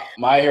guess.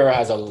 My hero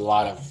has a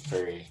lot of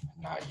very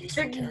not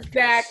useful characters.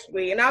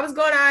 Exactly. And I was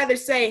going to either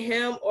say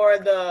him or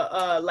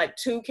the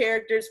 2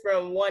 characters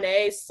from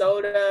 1A,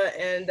 Soda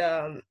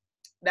and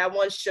that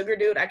one sugar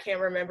dude. I can't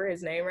remember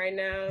his name right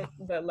now,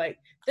 but like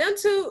them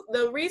two,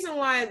 the reason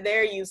why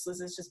they're useless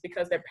is just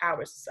because their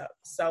powers suck.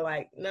 So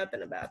like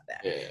nothing about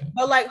that. Yeah.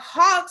 But like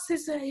Hawks,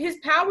 his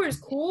power is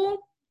cool.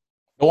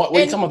 What are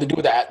you talking about to do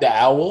with the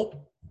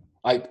owl?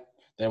 Like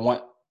they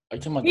want. Are you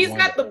talking about he's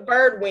got the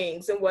bird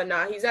wings and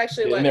whatnot. He's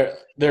actually like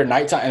they're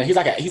nighttime, and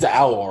he's an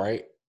owl,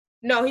 right?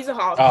 No, he's a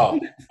hawk. Oh,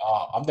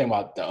 I'm thinking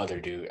about the other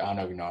dude. I don't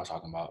know if you know what I'm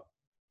talking about.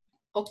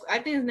 I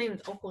think his name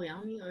is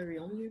Okoyami or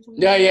Ryomi or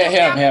something. Yeah,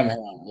 him.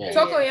 Yeah.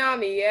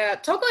 Tokoyami, yeah.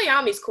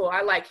 Tokoyami's cool.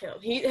 I like him.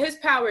 His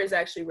power is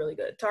actually really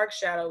good. Dark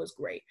Shadow is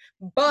great.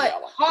 But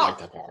I like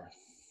that power.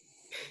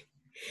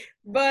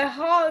 But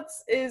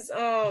Hawks is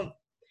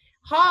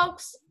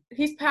Hawks,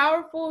 he's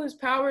powerful, his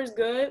power is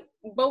good,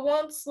 but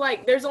once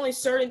like there's only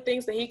certain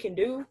things that he can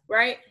do,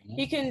 right? Mm-hmm.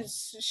 He can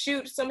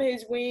shoot some of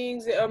his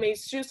wings,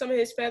 shoot some of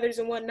his feathers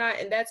and whatnot,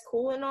 and that's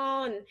cool and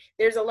all, and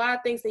there's a lot of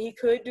things that he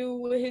could do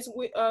with his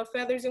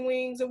feathers and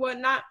wings and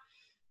whatnot.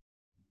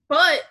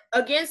 But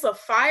against a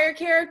fire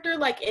character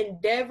like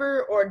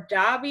Endeavor or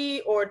Dabi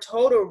or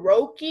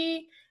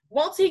Todoroki,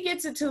 once he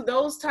gets into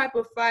those type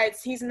of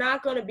fights, he's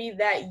not going to be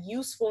that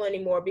useful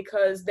anymore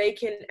because they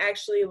can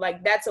actually,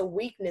 like, that's a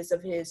weakness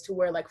of his to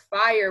where, like,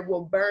 fire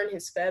will burn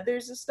his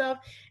feathers and stuff.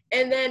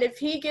 And then if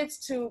he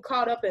gets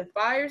caught up in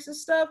fires and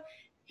stuff,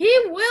 he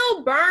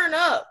will burn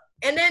up.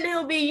 And then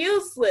he'll be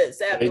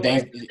useless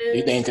afterwards. Do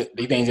you think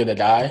he's going to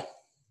die?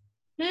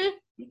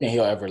 You think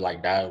he'll ever,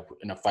 like, die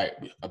in a fight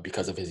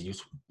because of his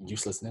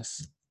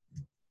uselessness?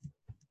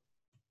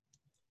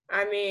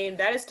 I mean,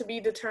 that is to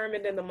be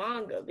determined in the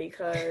manga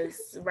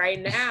because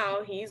right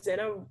now he's in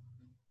a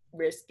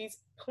risky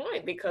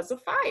point because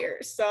of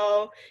fire.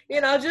 So,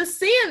 just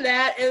seeing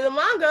that in the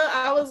manga,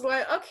 I was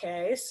like,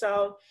 okay,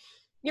 so,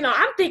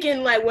 I'm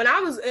thinking like when I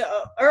was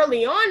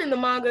early on in the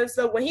manga,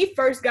 so when he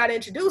first got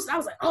introduced, I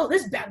was like, oh,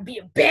 this is about to be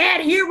a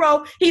bad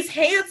hero. He's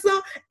handsome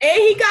and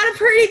he got a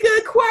pretty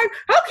good quirk.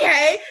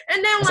 Okay.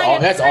 And then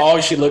that's all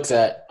she looks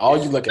at.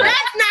 All you look at.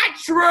 That's not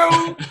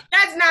true.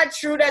 That's not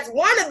true. That's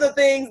one of the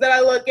things that I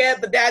look at,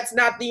 but that's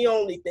not the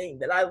only thing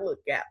that I look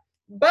at.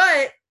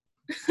 But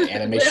the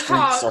anime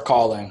streets are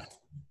calling.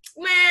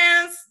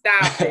 Man,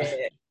 stop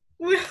it.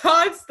 With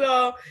Hawks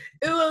though,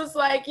 it was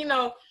like,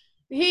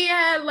 he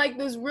had like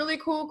this really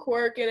cool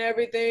quirk and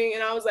everything,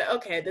 and I was like,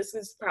 okay, this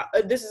is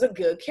a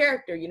good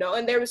character,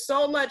 and there was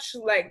so much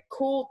like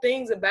cool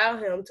things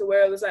about him to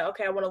where it was like,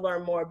 okay, I want to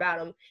learn more about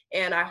him,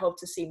 and I hope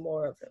to see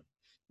more of him.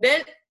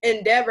 Then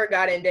Endeavor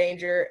got in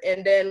danger,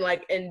 and then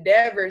like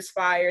Endeavor's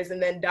fires,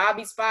 and then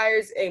Dabi's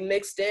fires, and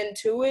mixed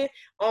into it,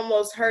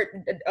 almost hurt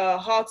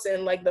Hawks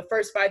in like the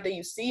first fight that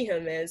you see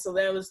him in. So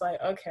then it was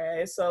like,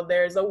 okay, so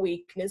there's a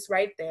weakness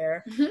right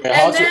there.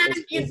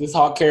 Is this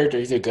Hawk character?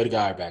 He's a good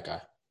guy or bad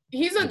guy?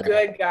 He's a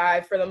good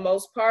guy for the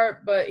most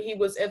part, but he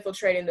was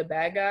infiltrating the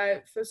bad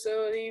guy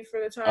facility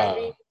for the time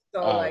being.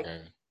 So,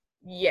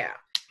 yeah.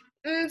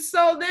 And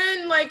so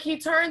then, like, he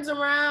turns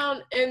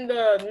around in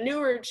the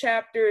newer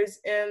chapters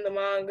in the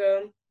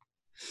manga,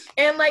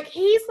 and, like,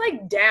 he's,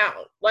 like,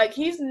 down. Like,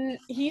 he's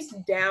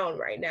down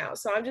right now.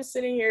 So I'm just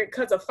sitting here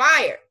because of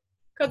fire.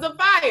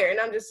 And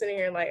I'm just sitting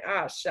here like,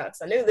 oh,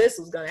 shucks. I knew this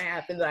was going to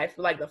happen, like,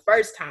 for, like, the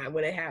first time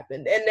when it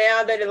happened. And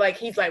now that,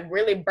 he's, like,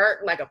 really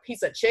burnt like a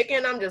piece of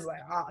chicken, I'm just like,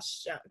 oh,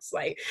 shucks.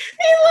 Like,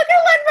 he's looking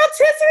like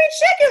rotisserie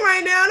chicken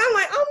right now. And I'm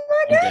like, oh,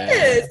 my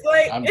goodness.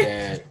 Like, I'm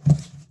dead.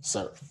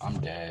 So,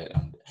 I'm dead.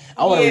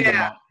 I want to read the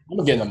manga. I'm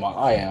going to get in the manga.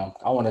 I am.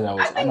 I want to know.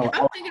 I'm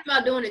thinking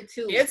about doing it,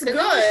 too. It's good. It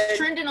was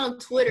trending on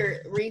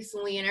Twitter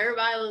recently, and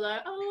everybody was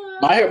like, oh.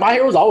 My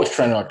Hero's always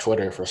trending on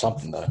Twitter for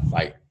something, though.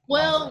 Like,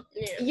 well,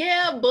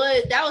 yeah,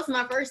 but that was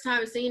my first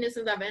time seeing it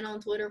since I've been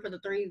on Twitter for the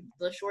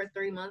short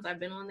 3 months I've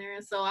been on there.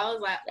 And so I was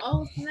like,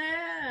 oh,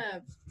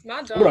 snap.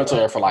 I've been on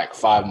Twitter for like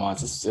 5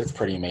 months. It's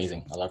pretty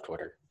amazing. I love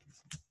Twitter.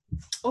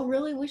 Oh,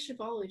 really? We should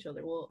follow each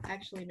other. Well,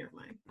 actually, never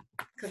mind.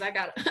 Because I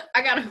got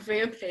a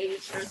fan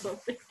page or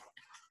something.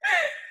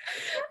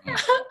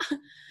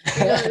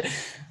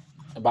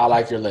 But I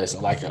like your list.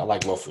 I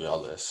like both of y'all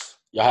lists.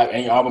 Y'all have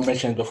any album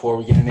mentions before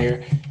we get in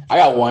there? I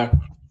got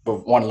one,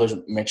 but one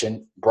to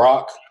mention.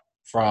 Brock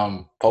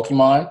from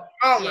Pokemon.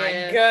 Oh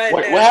my god!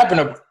 What happened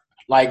to,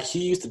 like, he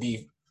used to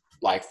be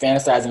like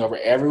fantasizing over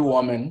every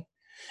woman,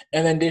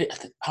 and then I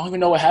don't even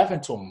know what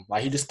happened to him.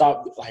 Like, he just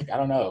stopped. Like, I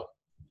don't know.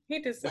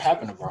 What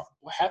happened to Brock?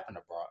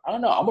 I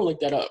don't know. I'm gonna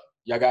look that up.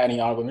 Y'all got any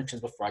honorable mentions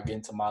before I get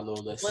into my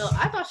little list? Well,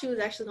 I thought she was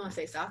actually gonna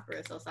say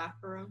Sakura, so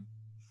Sakura.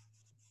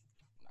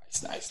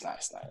 Nice.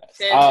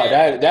 Oh,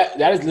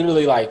 that is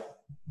literally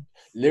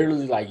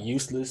like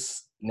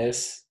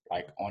uselessness,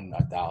 like on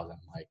 1,000.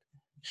 Like,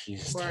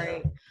 she's right.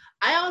 Terrible.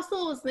 I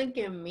also was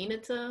thinking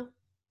Mineta,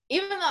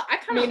 even though I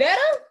kind of Mineta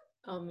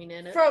from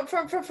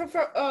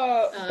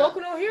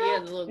Boku no Hero.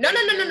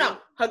 Yeah, no,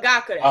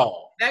 Hagakure.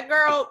 Oh, that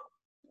girl,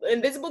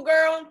 Invisible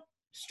Girl,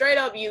 straight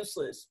up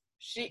useless.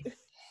 She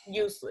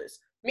useless.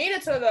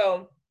 Mineta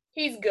though,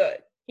 he's good.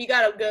 He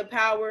got a good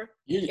power.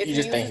 You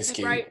just think he's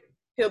cute. Right,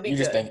 he'll be good.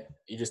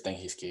 You just think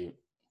he's cute.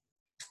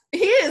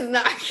 He is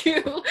not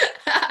cute.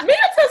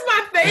 Mineta Minamoto's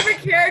my favorite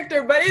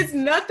character, but it's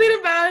nothing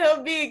about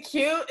him being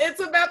cute. It's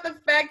about the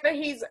fact that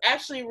he's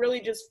actually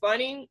really just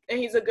funny and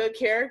he's a good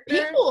character.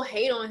 People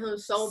hate on him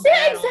so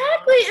bad.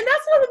 Exactly, and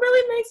that's what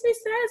really makes me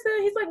sad. Is that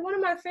he's like one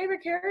of my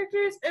favorite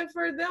characters, and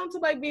for them to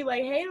like be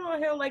like hating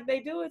on him like they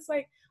do, it's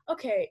like,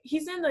 okay,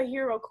 he's in the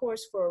hero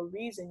course for a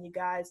reason, you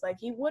guys. Like,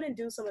 he wouldn't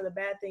do some of the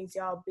bad things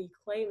y'all be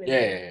claiming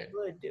he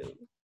would do.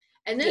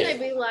 And then they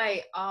be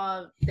like,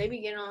 they be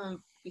getting on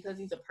him because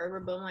he's a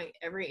pervert, but like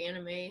every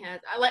anime has.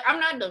 I'm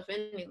not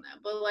defending that,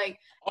 but like.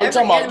 I'm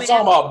talking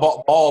about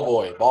Ball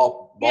Boy.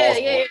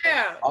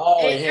 Yeah.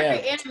 Oh, and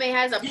every anime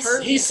has a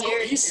pervert.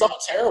 He's so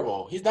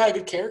terrible. He's not a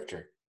good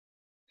character.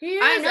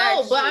 I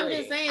know, but I'm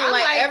just saying,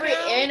 like every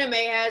anime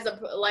has a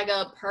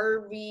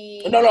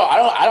pervy. No,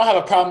 I don't have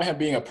a problem with him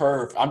being a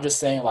perv. I'm just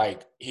saying,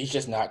 like, he's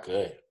just not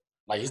good.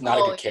 Like, he's not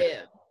a good character.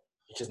 Yeah.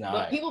 He's just not.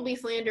 But people be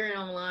slandering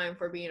online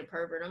for being a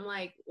pervert. I'm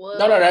like, well.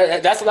 No,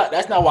 that's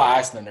not why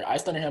I slander. I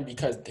slander him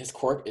because his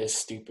quirk is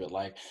stupid.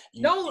 Like,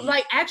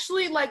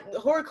 actually, like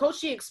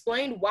Horikoshi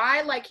explained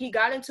why, like, he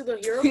got into the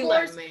hero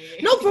course.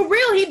 No, for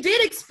real, he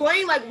did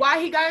explain like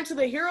why he got into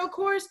the hero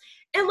course.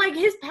 And, like,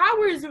 his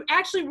power is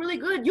actually really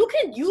good. You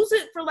can use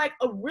it for, like,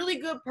 a really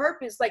good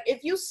purpose. Like,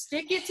 if you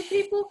stick it to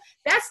people,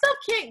 that stuff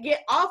can't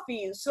get off of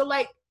you. So,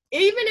 like,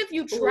 even if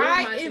you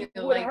try, it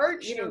would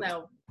hurt you. You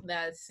know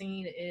that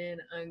scene in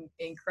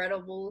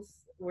Incredibles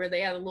where they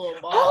had a little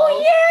ball?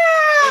 Oh,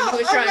 yeah! And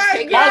he was trying to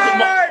take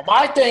it.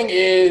 My thing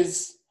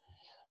is,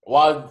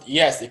 while,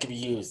 yes, it can be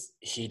used,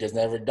 he has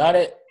never done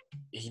it.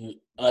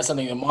 Unless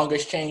something in the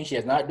manga's changed, he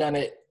has not done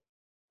it.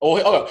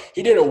 Oh,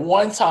 he did it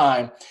one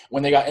time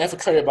when they got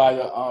infiltrated by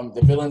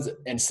the villains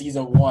in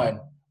season 1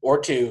 or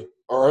 2,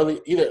 or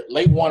either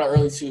late 1 or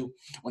early 2,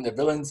 when the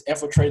villains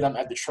infiltrated them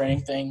at the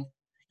training thing.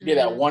 He did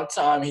that one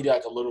time. He did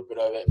like a little bit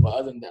of it, but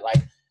other than that,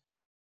 like,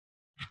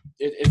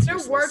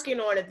 they're working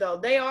on it though.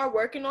 They are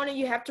working on it.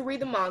 You have to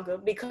read the manga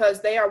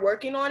because they are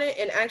working on it.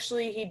 And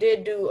actually, he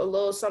did do a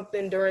little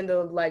something during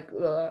the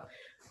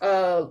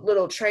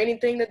little training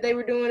thing that they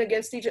were doing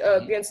against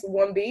against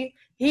 1B.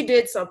 He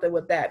did something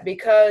with that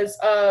because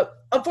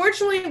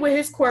unfortunately with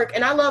his quirk,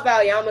 and I love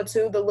Aoyama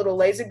too, the little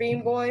laser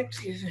beam boy.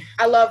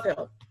 I love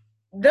him.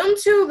 Them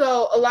two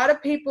though, a lot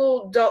of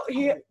people don't.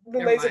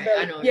 Laser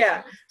beam.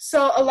 Yeah.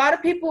 So a lot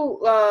of people,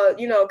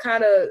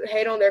 kind of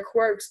hate on their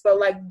quirks, but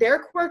like their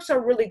quirks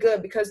are really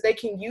good because they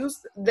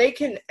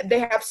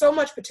have so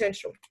much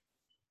potential,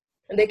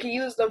 and they can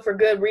use them for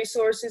good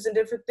resources and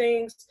different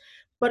things.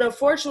 But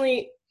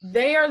unfortunately,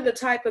 they are the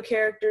type of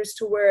characters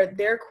to where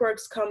their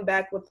quirks come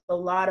back with a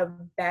lot of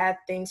bad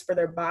things for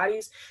their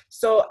bodies.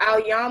 So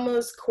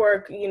Aoyama's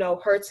quirk,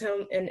 hurts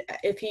him. And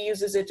if he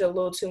uses it a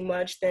little too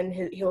much, then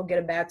he'll get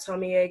a bad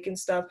tummy ache and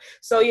stuff.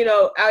 So,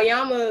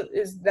 Aoyama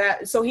is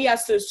that. So he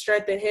has to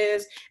strengthen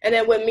his. And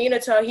then with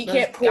Minato, he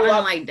can't pull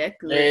up. Like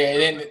Deku.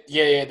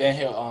 Then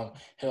he'll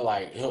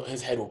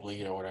his head will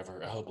bleed or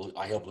whatever.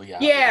 He'll bleed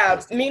out. Yeah,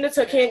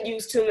 Minato can't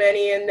use too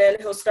many and then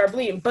he'll start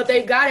bleeding. But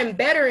they've gotten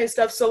better and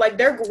stuff. So like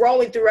they're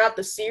growing throughout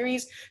the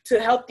series to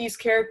help these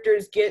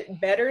characters get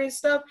better and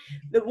stuff.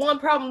 The one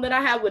problem that I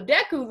have with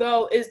Deku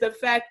though is the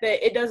fact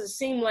that it doesn't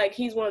seem like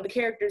he's one of the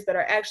characters that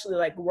are actually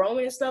like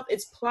growing and stuff.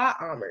 It's plot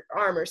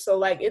armor. So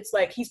like it's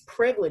like he's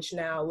privileged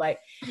now. Like,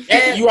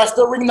 and you are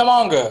still reading the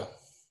manga.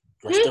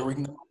 You're still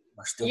reading the manga.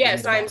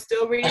 Yes, I'm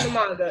still reading the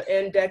manga,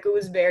 and Deku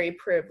is very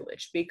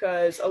privileged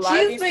because a lot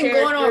of these characters... She's been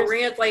going on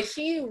rants, like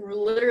she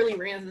literally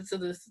rants into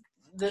this.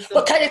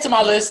 But can I get to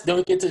my list? Then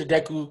we get to the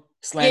Deku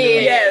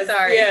slander.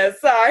 Yeah,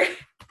 sorry.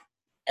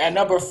 At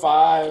number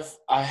 5,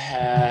 I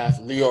have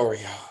Leorio.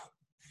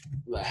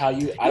 I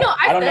don't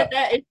know.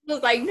 That. It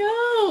was like,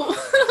 no.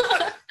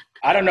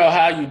 I don't know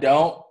how you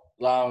don't.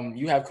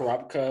 You have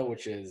Kurapika,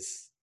 which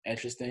is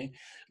interesting.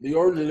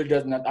 Leorio literally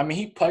does not. I mean,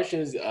 he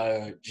pushes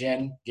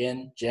Jin,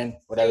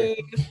 whatever.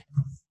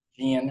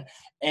 Jin.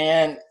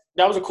 And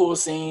that was a cool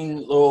scene,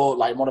 little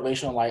like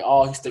motivational, like,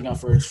 oh, he's sticking up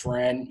for his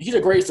friend. He's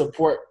a great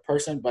support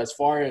person, but as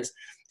far as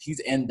he's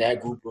in that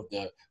group of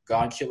the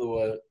Gon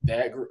Killua,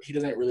 that group, he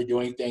doesn't really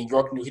do anything.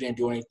 York knew he didn't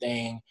do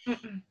anything.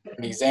 In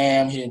the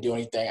exam, he didn't do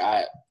anything.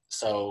 I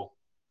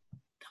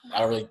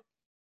don't really.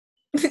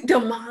 The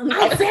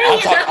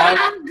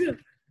manga.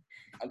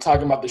 I'm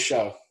talking about the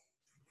show.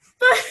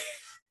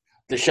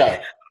 The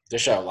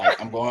show. Like,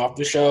 I'm going off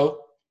the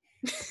show,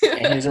 and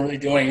he doesn't really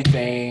do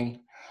anything.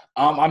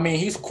 I mean,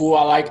 he's cool.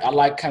 I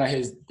like kind of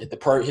his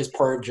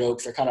perv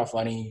jokes. They're kind of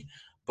funny,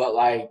 but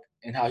like,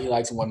 and how he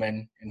likes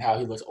women and how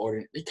he looks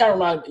older. He kind of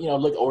reminds,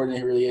 look older than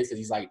he really is because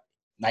he's like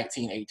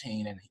 19,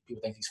 18, and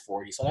people think he's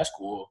 40. So that's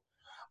cool.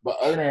 But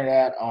other than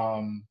that,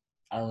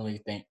 I don't really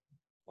think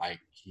like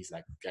he's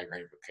like that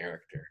great of a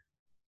character.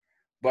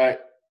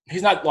 But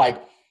he's not like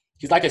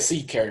he's like a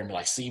C character,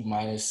 like C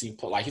minus, C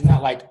plus. Like he's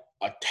not like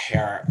a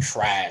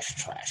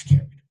trash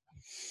character.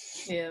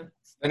 Yeah.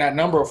 And at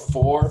number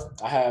 4,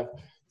 I have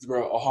this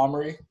girl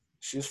Ohamori.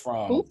 She's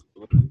from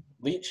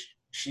Bleach.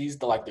 She's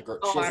the girl.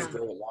 Oh, She has this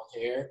girl with long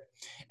hair,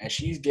 and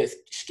she gets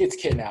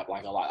kidnapped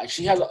like a lot. Like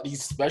she has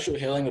these special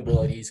healing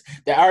abilities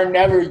that are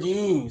never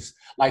used.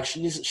 Like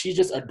she's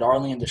just a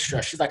darling in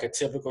distress. She's like a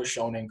typical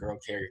shonen girl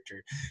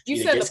character. You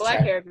said the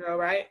black hair girl,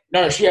 right?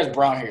 No, she has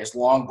brown hair. It's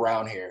long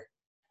brown hair.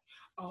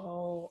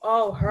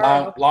 Oh,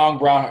 her. Long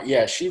brown hair.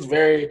 Yeah, she's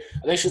I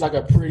think she's like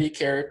a pretty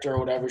character or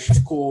whatever. She's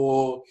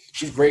cool.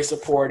 She's great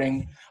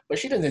supporting, but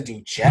she doesn't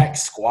do jack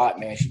squat,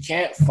 man. She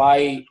can't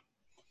fight.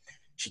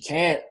 She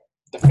can't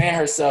defend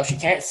herself. She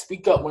can't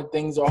speak up when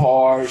things are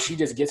hard. She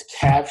just gets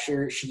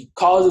captured. She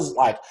causes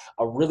like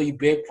a really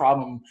big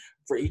problem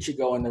for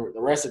Ichigo and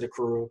the rest of the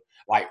crew.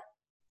 Like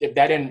if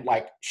that didn't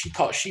like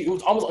it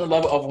was almost on the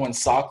level of when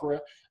Sakura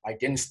like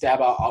didn't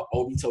stab out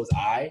Obito's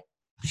eye.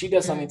 She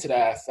does something to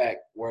that effect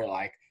where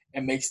like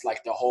it makes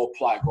like the whole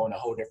plot go in a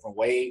whole different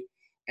way.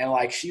 And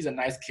like she's a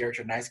nice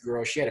character, nice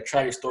girl. She had a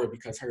tragic story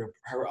because her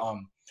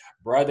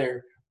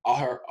brother, all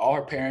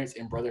her parents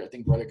and brother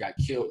got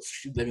killed. So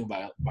she's living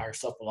by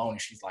herself alone,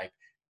 and she's like,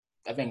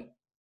 I think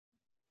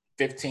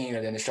 15,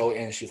 and then the show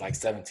ends. She's like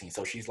 17,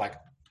 so she's like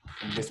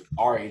in this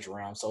our age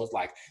round. So it's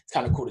like it's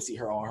kind of cool to see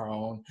her on her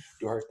own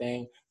do her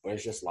thing, but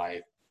it's just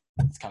like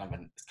it's kind of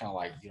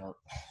like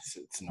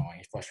it's annoying.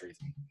 It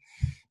frustrates me.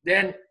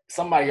 Then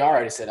somebody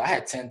already said I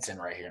had 10-10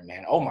 right here,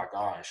 man. Oh my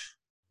gosh.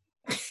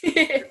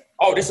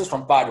 Oh, this is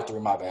from 5 to 3.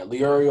 My bad.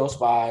 Leorio's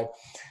 5,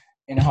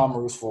 and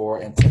Hamaru's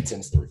 4, and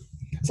 10-10's 3.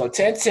 So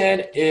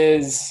 10-10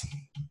 is,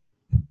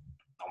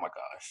 oh my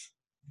gosh,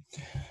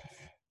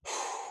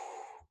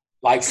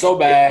 like so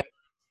bad.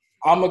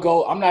 I'm not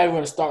even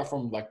gonna start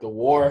from like the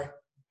war.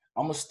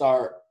 I'm gonna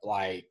start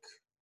like,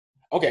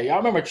 okay, y'all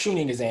remember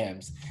tuning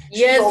exams?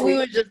 Yes, we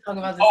were just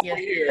talking about this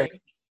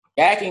yesterday.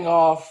 Backing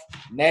off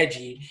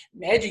Neji.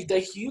 Neji, the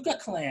Hyuga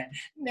clan.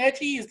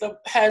 Neji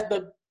has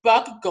the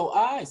Bakugo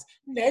eyes.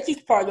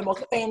 Neji's part of the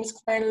most famous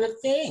clan of the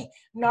thing.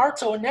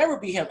 Naruto will never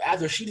beat him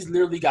after she just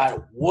literally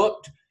got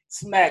whooped,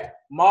 smacked,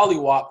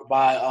 mollywopped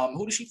by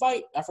who did she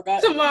fight? I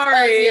forgot.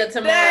 Tamari. Yeah,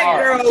 Tamari. That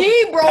girl.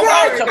 She broke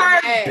her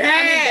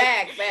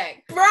back.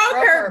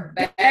 Broke her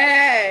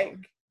back.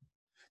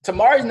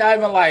 Tamari's not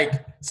even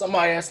like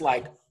somebody that's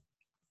like,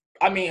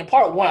 I mean, in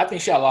part 1, I think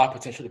she had a lot of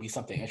potential to be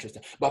something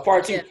interesting. But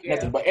part 2,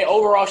 nothing. But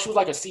overall, she was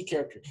like a C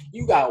character.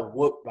 You got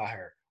whooped by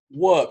her.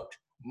 Whooped.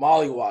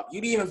 Mollywop. You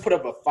didn't even put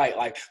up a fight.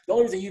 Like, the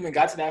only reason you even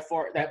got to that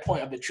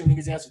point of the tuning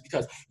exams was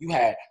because you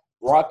had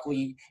Rock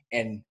Lee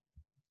and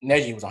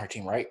Neji was on her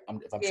team, right?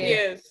 If I'm sure.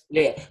 Yes.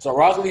 Yeah. So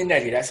Rock Lee and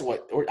Neji, that's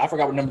what, I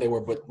forgot what number they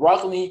were, but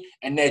Rock Lee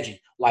and Neji,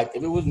 like,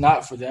 if it was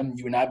not for them,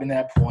 you would not have been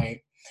at that point.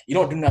 You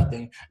don't do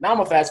nothing. Now I'm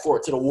going to fast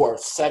forward to the war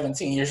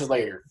 17 years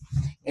later.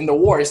 In the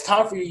war, it's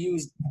time for you to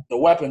use the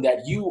weapon that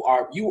you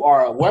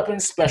are a weapon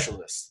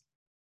specialist.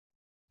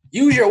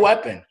 Use your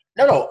weapon.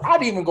 No, I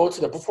didn't even go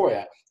to before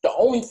that. The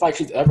only fight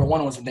she's ever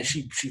won was when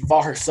she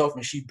fought herself,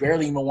 and she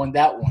barely even won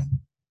that one.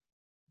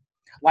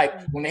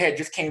 Like, when they had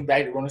just came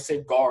back, they were going to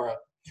save Gaara,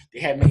 they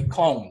had made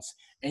clones,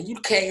 and you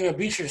can't even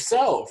beat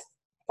yourself.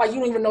 Like, you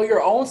don't even know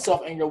your own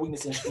self and your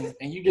weaknesses,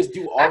 and you just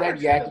do all that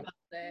yakking.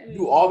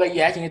 Do all that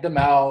yakking at the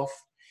mouth.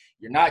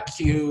 You're not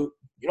cute.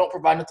 You don't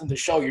provide nothing to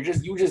show. You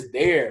just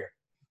there.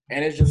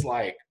 And it's just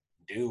like,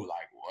 dude,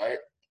 like, what?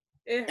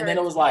 And then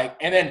it was like,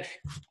 and then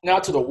now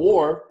to the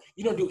war,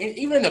 you don't do,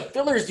 even in the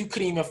fillers, you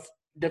couldn't even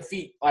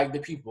defeat, like, the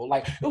people.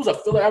 Like, it was a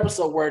filler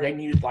episode where they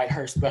needed, like,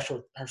 her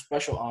special,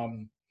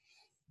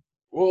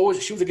 what was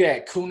it? She was good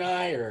at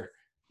kunai or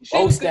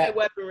she was good at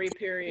weaponry,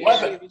 period.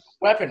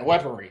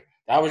 Weaponry.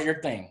 That was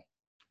your thing.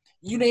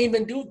 You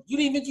didn't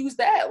even use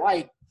that.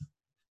 Like,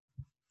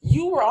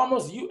 you were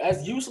almost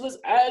as useless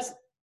as,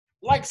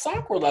 like,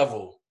 Sakura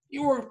level.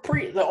 You were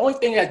the only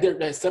thing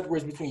that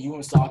separates between you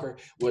and Sakura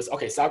was,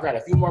 okay, Sakura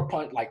had a few more 2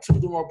 or 3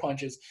 more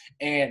punches,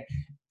 and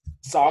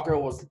Sakura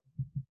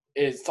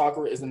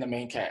is in the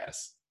main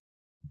cast.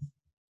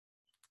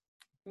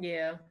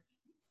 Yeah.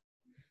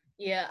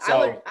 Yeah,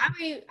 so,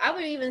 I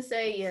would even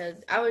say,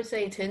 I would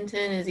say 10-10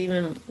 is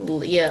even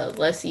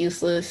less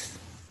useless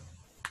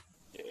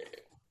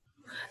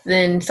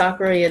than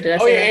Sakura.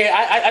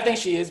 I think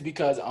she is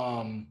because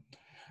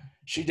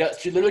she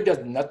literally does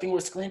nothing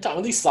with screen time.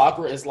 At least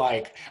Sakura is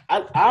like,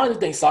 I don't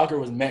think Sakura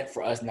was meant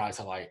for us not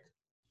to like.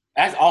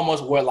 That's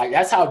almost what, like,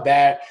 that's how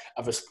bad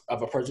of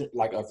a person,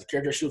 like, of the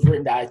character she was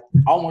written, that I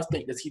almost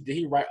think did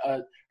he write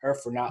her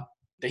for not?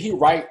 Did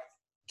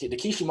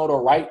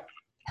Kishimoto write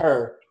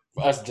her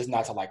for us just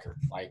not to like her?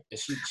 Like,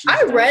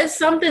 I read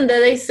something that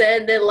they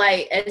said that,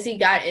 like, as he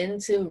got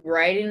into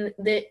writing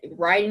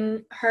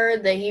her,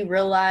 that he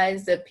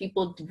realized that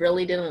people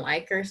really didn't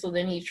like her, so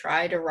then he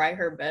tried to write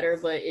her better,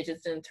 but it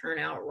just didn't turn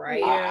out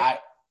right.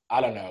 I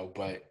don't know,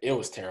 but it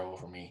was terrible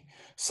for me.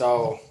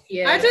 So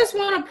yeah, I just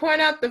want to point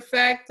out the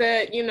fact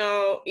that, you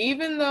know,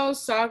 even though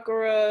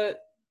Sakura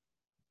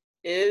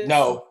is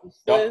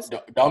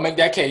don't make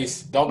that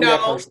case. Don't be that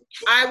person.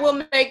 I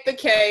will make the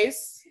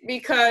case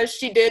because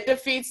she did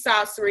defeat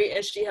Sasori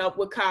and she helped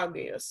with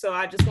Kaguya. So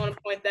I just want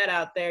to point that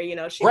out there. You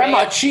know,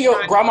 Grandma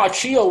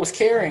Chio was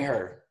carrying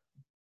her.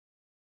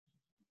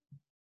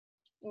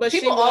 But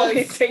People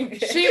always say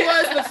that. She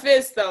was the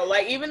fist though.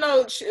 Like even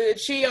though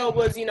Chio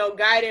was,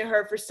 guiding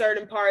her for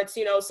certain parts,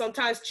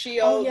 sometimes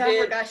Chio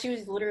I forgot she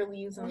was literally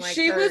using like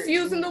she was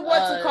using the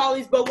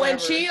what's-a-callies, but when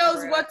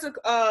Chio's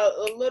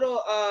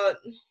little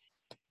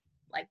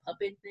like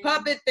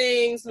puppet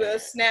things,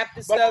 snap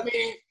the But stuff. I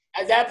mean,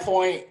 at that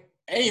point,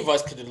 any of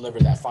us could deliver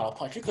that final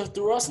punch. You could have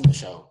threw us in the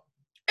show.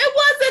 It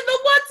wasn't the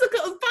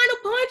final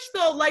punch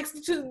though.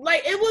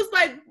 It was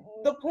like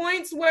the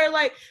points where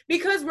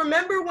because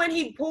remember when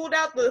he pulled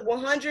out the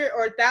 100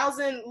 or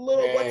 1,000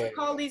 little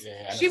what's-it-called-these?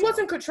 She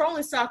wasn't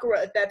controlling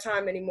Sakura at that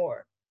time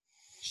anymore.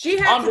 She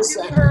had to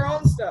do her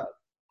own stuff.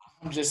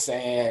 I'm just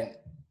saying,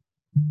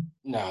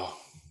 no.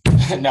 I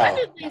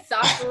just think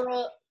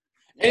Sakura.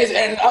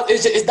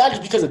 It's not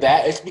just because of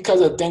that. It's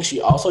because of things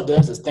she also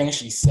does. It's things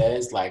she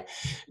says. That's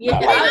what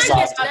I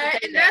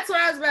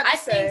was about to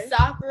say. I think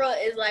Sakura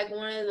is like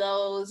one of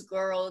those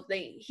girls.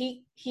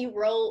 She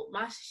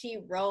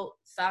wrote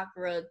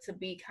Sakura to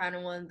be kind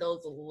of one of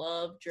those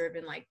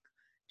love-driven, like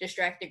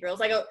distracted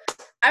girls.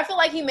 I feel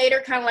like he made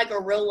her kind of like a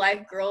real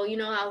life girl. You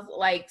know how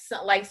I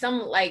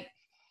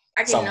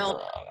can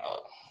know.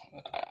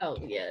 Oh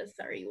yeah,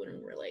 sorry, you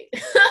wouldn't relate.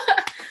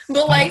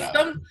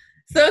 But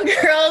some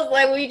girls,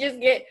 we just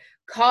get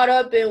caught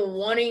up in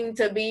wanting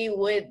to be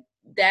with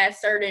that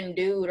certain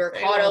dude or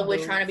caught up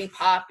with trying to be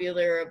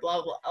popular or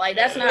blah, blah.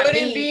 That's not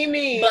wouldn't be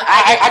me. But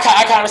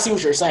I kind of see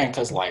what you're saying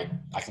because, I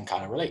can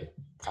kind of relate.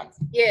 Kind of.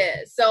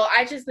 Yeah, so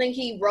I just think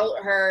he wrote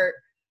her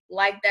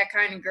like that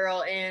kind of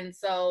girl. And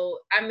so,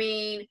 I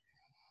mean,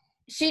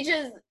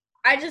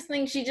 I just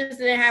think she just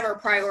didn't have her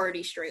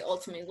priorities straight,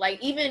 ultimately.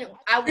 Here's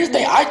the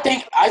thing.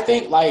 I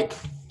think,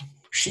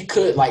 she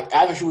could,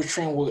 after she was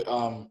training with,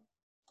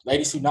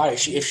 Lady Tsunade,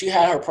 if she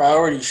had her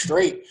priorities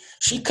straight,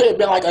 she could have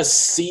been a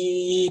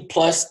C+,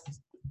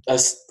 a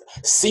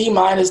C-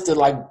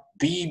 to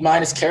B-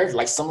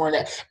 character, somewhere in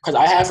that. Because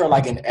I have her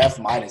an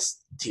F-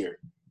 tier.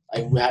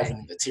 We're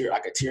having a tier,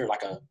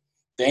 like a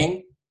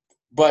thing.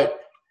 But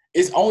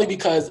it's only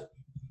because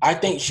I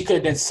think she could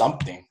have done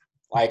something.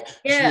 I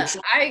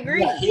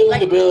agree. You had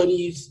healing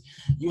abilities.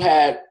 You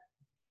had.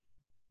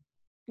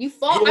 You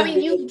fought. I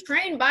mean, you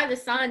trained by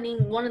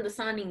one of the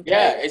signing.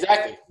 Yeah,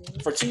 exactly.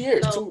 For 2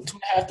 years, so,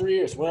 2.5, 3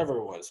 years, whatever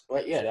it was.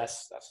 But yeah,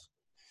 that's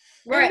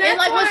right.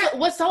 And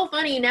what's so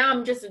funny now?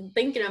 I'm just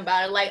thinking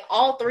about it.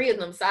 All three of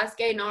them,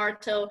 Sasuke,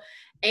 Naruto,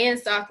 and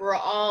Sakura,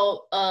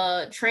 all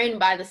trained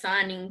by the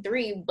signing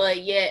 3,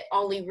 but yet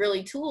only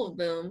really 2 of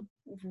them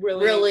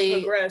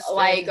really progressed,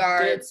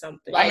 did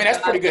something. I mean, that's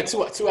pretty good.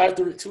 2 out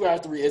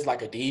of 3 is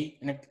a D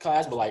in the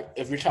class, but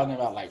if you're talking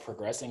about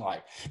progressing,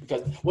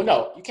 because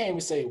no, you can't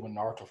even say when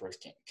Naruto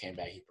first came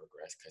back he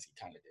progressed because he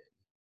kind of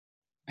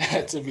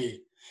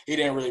did. He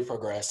didn't really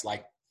progress.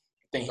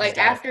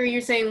 After you're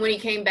saying when he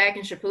came back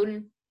in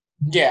Shippuden.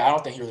 Yeah, I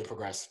don't think he really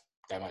progressed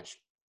that much.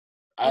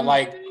 I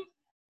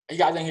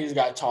think he just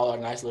got taller,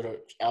 nice little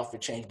outfit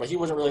change, but he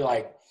wasn't really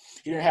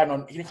he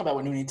didn't come out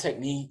with new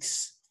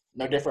techniques.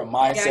 No different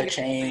mindset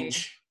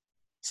change.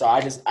 So I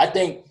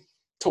think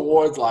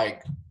towards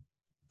 2/4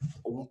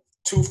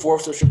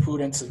 of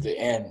Shippuden to the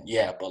end,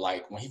 yeah. But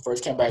when he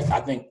first came back,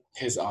 I think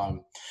his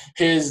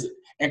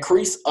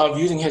increase of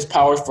using his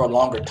powers for a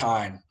longer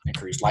time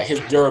increased.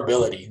 His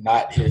durability,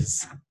 not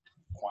his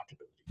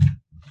quantity.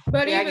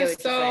 But even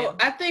so,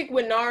 I think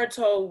with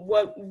Naruto,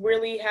 what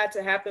really had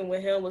to happen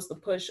with him was the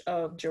push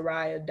of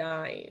Jiraiya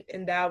dying.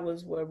 And that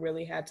was what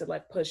really had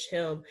to push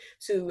him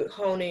to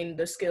honing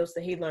the skills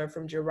that he learned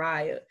from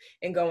Jiraiya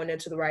and going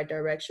into the right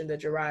direction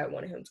that Jiraiya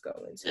wanted him to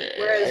go into.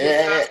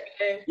 Whereas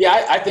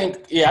I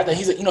think he's a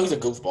he's a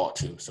goofball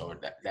too. So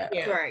that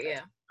yeah. Right,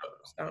 yeah.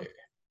 So.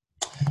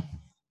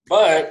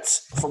 But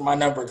for my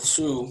number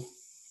 2,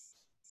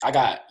 I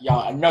got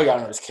y'all. I know y'all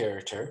know this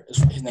character.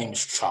 His name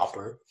is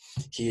Chopper.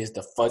 He is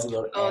the fuzzy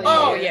little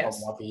animal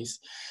from One Piece.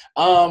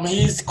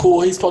 He's cool.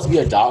 He's supposed to be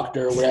a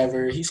doctor or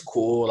whatever. He's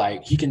cool.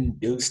 He can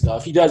do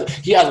stuff. He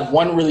has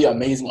one really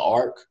amazing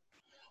arc,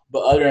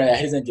 but other than that,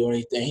 he doesn't do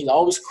anything. He's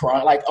always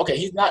crying. Okay,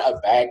 he's not a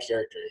bad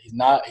character. He's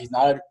not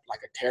a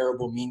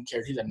terrible mean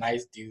character. He's a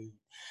nice dude.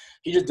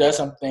 He just does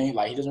something.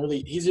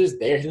 He's just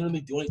there. He doesn't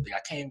really do anything.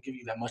 I can't even give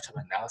you that much of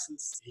an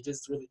analysis. He's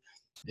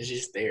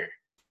just there.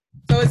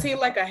 So is he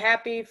a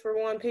happy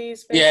for One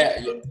Piece?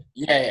 Basically?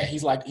 Yeah.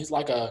 He's like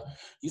a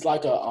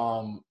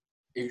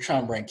you're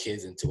trying to bring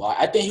kids into it.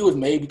 I think he was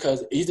made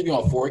because it used to be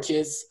on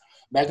 4Kids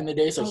back in the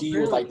day, so he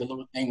was the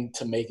little thing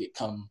to make it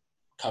come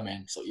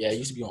in. So yeah, it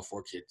used to be on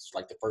 4Kids.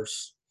 The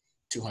first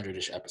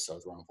 200-ish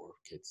episodes were on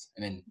 4Kids,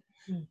 and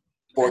then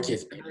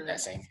 4Kids in that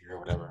same year or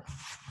whatever.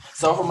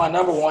 So for my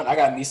number 1, I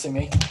got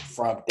Misumi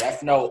from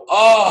Death Note.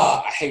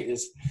 Oh, I hate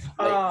this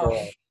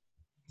girl.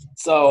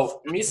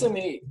 So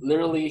Misumi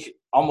literally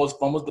almost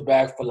fumbles the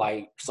bag for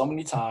so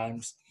many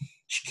times.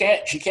 She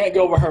can't get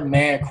over her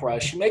man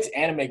crush. She makes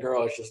anime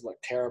girls just look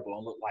terrible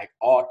and look like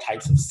all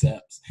types of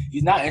simps.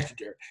 He's not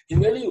interested in her. He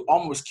literally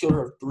almost killed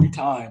her 3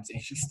 times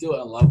and she's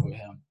still in love with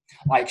him.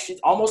 She's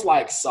almost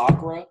like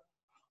Sakura,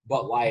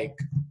 but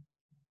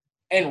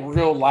in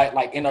real life,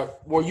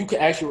 where you can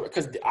actually,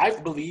 because I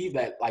believe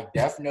that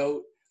Death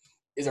Note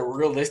is a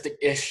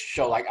realistic-ish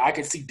show. Like I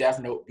could see Death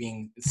Note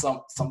being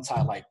some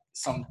type like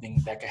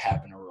something that could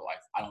happen in real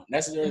life. I don't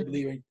necessarily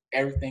believe in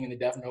everything in the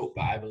Death Note,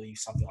 but I believe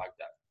something like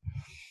that.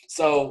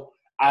 So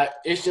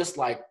it's just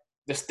like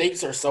the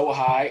stakes are so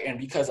high, and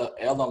because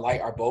Elle and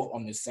Light are both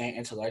on the same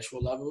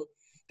intellectual level,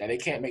 that they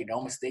can't make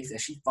no mistakes,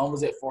 and she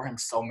fumbles it for him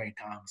so many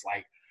times,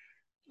 like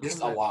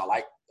just a lot,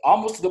 like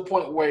almost to the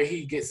point where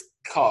he gets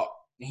caught,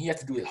 and he has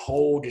to do his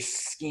whole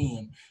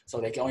scheme so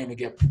they can't even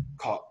get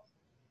caught,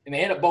 and they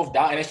end up both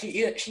dying. And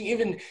she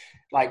even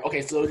like,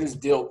 okay, so there's this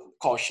deal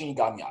called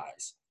Shinigami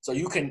Eyes, so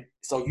you can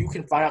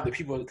find out the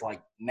people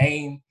like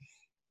name,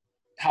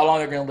 how long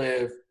they're gonna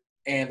live,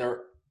 and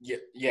they're you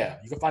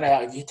can find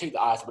out if you take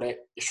the eyes, but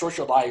it shorts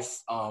your life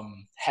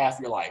half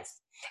your life.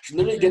 She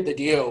literally did the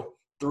deal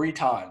 3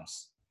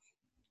 times.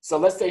 So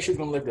let's say she was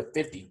gonna live to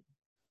 50.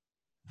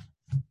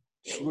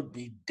 She would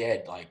be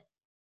dead like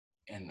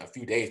in a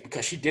few days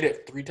because she did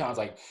it 3 times.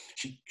 Like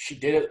she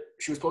did it.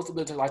 She was supposed to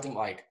live to I think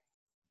like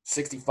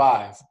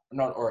 65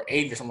 or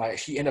 80 or something like that.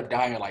 She ended up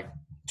dying at like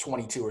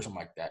 22 or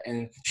something like that.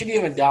 And she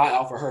didn't even die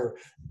off of her.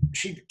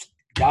 She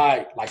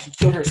died like she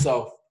killed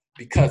herself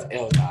because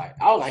Elle died.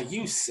 I was like,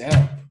 you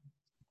simp.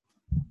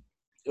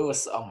 It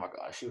was, oh my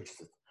gosh, she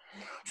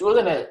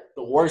wasn't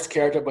the worst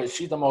character, but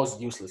she's the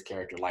most useless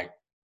character. Like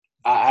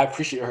I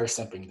appreciate her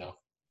simping though.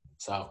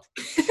 So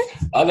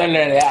other than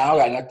that, I don't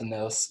got nothing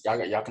else.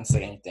 Y'all can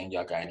say anything.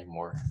 Y'all got any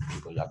more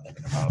people y'all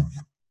thinking about?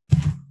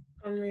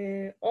 I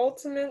mean,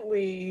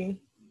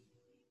 ultimately,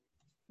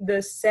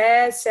 the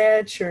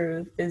sad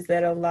truth is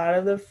that a lot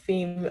of the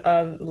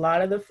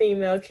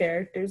female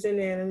characters in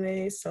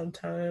anime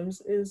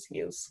sometimes is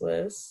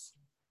useless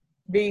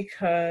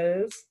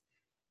because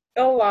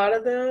a lot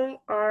of them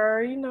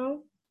are,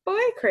 boy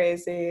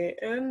crazy,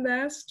 and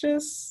that's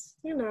just,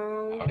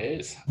 How it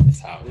is. It's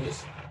how it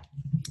is.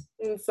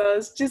 And so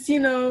it's just,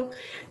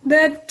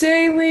 that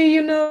daily,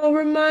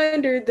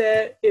 reminder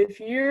that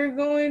if you're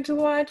going to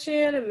watch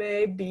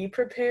anime, be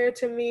prepared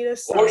to meet a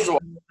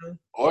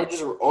or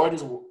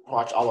just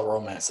watch all the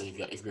romance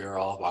if you're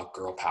all about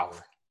girl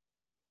power.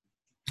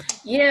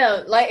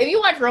 Yeah, like if you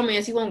watch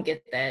romance, you won't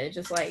get that. It's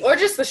just like, or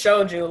just the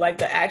shoujo, like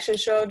the action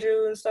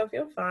shoujo and stuff.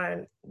 You'll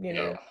find,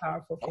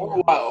 powerful.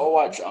 Or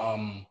watch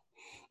a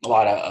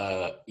lot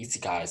of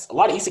isekais. A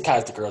lot of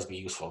isekais, the girls be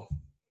useful.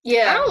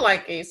 Yeah, I don't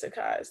like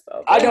isekais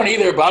though. I don't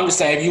either, but I'm just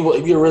saying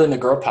if you're really into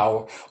girl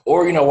power,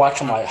 or watch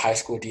some like High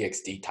School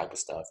DxD type of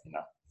stuff,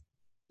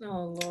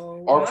 Oh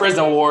Lord. Or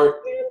Prison War,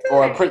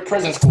 or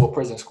Prison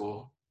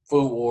School,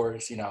 Food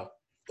Wars,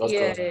 those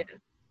girls. Yeah,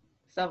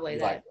 stuff like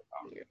that.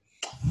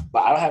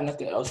 But I don't have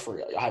nothing else for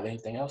y'all. Y'all have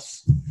anything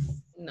else?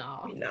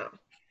 No.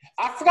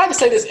 I forgot to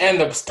say this in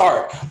the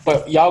start,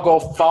 but y'all go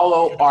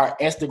follow our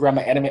Instagram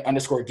at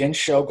anime_gen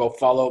show. Go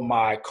follow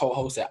my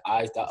co-host at the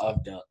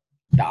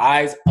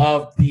eyes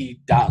of the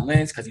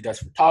lens, because he does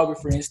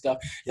photography and stuff.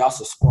 Y'all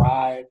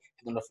subscribe,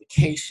 hit the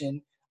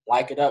notification,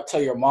 like it up,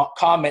 tell your mom,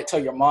 comment, tell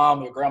your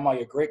mom, your grandma,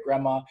 your great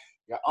grandma,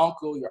 your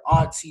uncle, your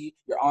auntie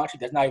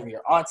that's not even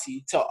your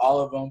auntie, tell all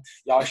of them.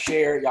 Y'all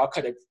share, y'all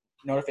cut a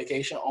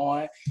notification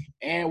on,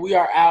 and we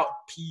are out.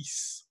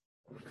 Peace.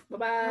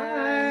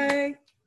 Bye.